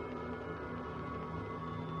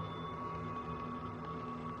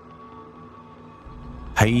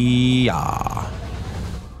 Hiya.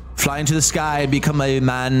 Fly into the sky and become a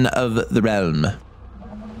man of the realm.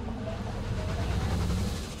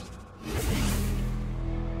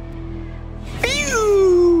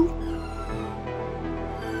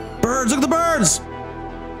 Birds, look at the birds!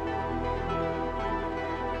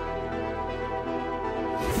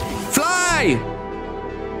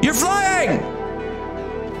 Fly! You're flying!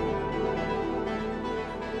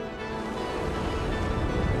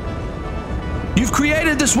 You've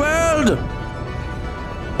created this world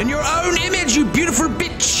in your own image, you beautiful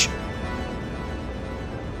bitch!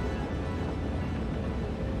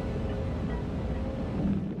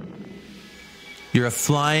 You're a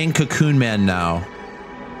flying cocoon man now.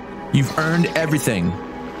 You've earned everything.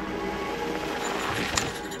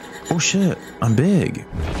 Oh shit, I'm big.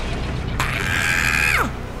 Ah!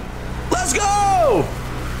 Let's go!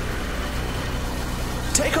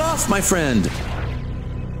 Take off, my friend.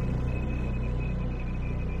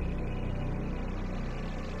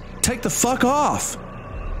 Take the fuck off.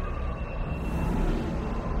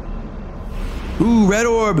 Ooh, red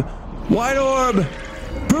orb, white orb,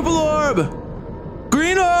 purple orb,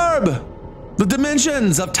 green orb. The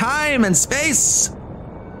dimensions of time and space.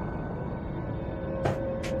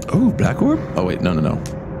 Oh, black orb? Oh wait, no.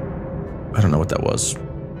 I don't know what that was.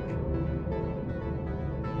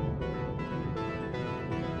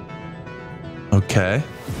 Okay.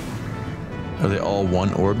 Are they all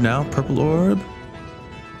one orb now? Purple orb?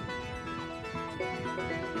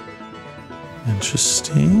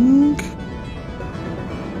 Interesting.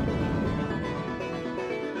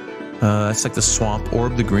 That's like the swamp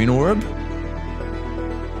orb, the green orb.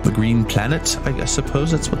 The green planet, I suppose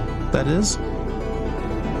that's what that is.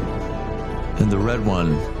 And the red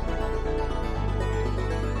one.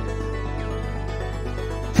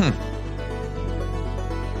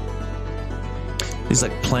 These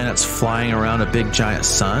like planets flying around a big giant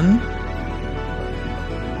sun.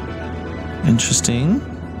 Interesting.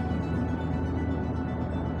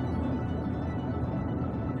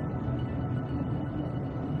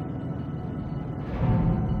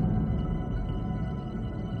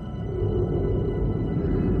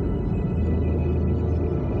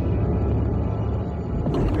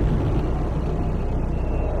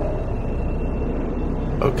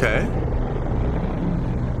 Okay.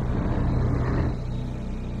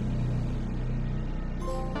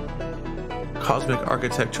 Cosmic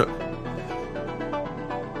architecture.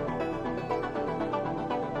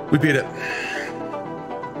 We beat it.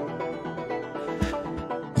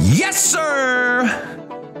 Yes, sir!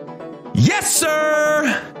 Yes,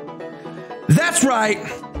 sir! That's right.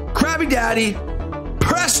 CrabbyDaddy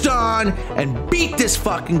pressed on and beat this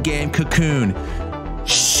fucking game, Cocoon.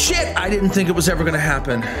 Shit, I didn't think it was ever gonna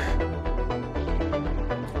happen.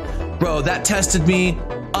 Bro, that tested me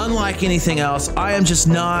unlike anything else. I am just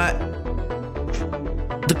not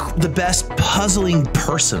the best puzzling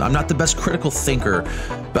person. I'm not the best critical thinker,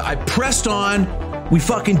 but I pressed on. We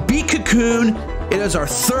fucking beat Cocoon. It is our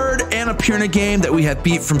third ANNAPURNA game that we have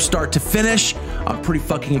beat from start to finish. I'm pretty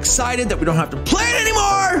fucking excited that we don't have to play it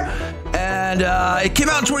anymore. And it came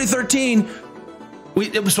out in 2013.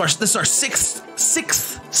 This is our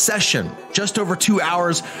sixth session, just over 2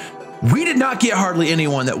 hours. We did not get hardly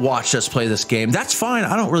anyone that watched us play this game. That's fine.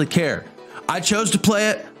 I don't really care. I chose to play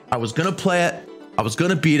it. I was going to play it. I was going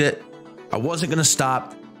to beat it. I wasn't going to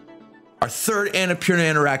stop. Our third ANNAPURNA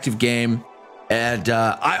interactive game. And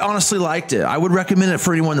I honestly liked it. I would recommend it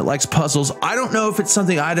for anyone that likes puzzles. I don't know if it's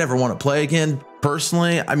something I'd ever want to play again,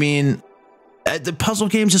 personally. I mean, the puzzle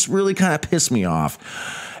games just really kind of pissed me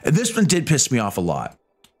off. And this one did piss me off a lot,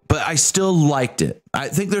 but I still liked it. I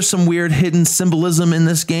think there's some weird hidden symbolism in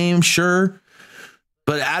this game, sure.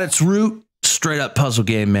 But at its root, straight up puzzle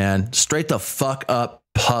game, man. Straight the fuck up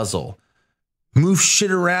puzzle. Move shit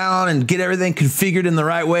around and get everything configured in the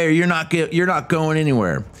right way, or you're not going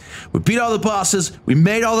anywhere. We beat all the bosses. We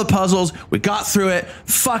made all the puzzles. We got through it.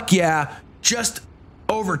 Fuck yeah. Just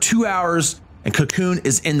over 2 hours and Cocoon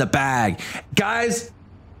is in the bag. Guys,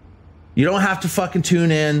 you don't have to fucking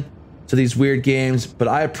tune in to these weird games, but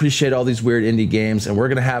I appreciate all these weird indie games, and we're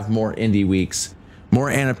going to have more indie weeks, more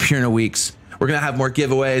ANNAPURNA weeks. We're going to have more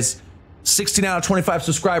giveaways. 16 out of 25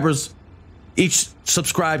 subscribers. Each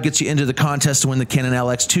subscribe gets you into the contest to win the Canon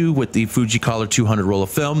LX2 with the Fuji Color 200 roll of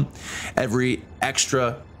film. Every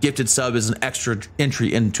extra gifted sub is an extra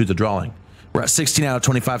entry into the drawing. We're at 16 out of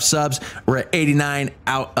 25 subs. We're at 89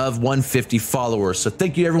 out of 150 followers. So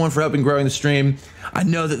thank you everyone for helping growing the stream. I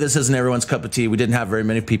know that this isn't everyone's cup of tea. We didn't have very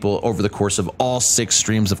many people over the course of all 6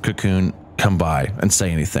 streams of Cocoon come by and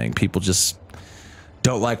say anything. People just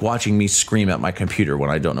don't like watching me scream at my computer when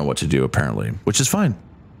I don't know what to do, apparently, which is fine.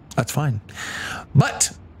 That's fine.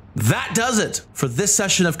 But that does it for this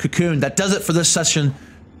session of Cocoon. That does it for this session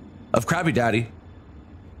of CrabbyDaddy.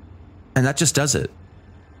 And that just does it.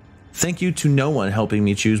 Thank you to no one helping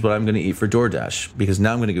me choose what I'm going to eat for DoorDash, because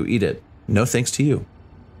now I'm going to go eat it. No thanks to you.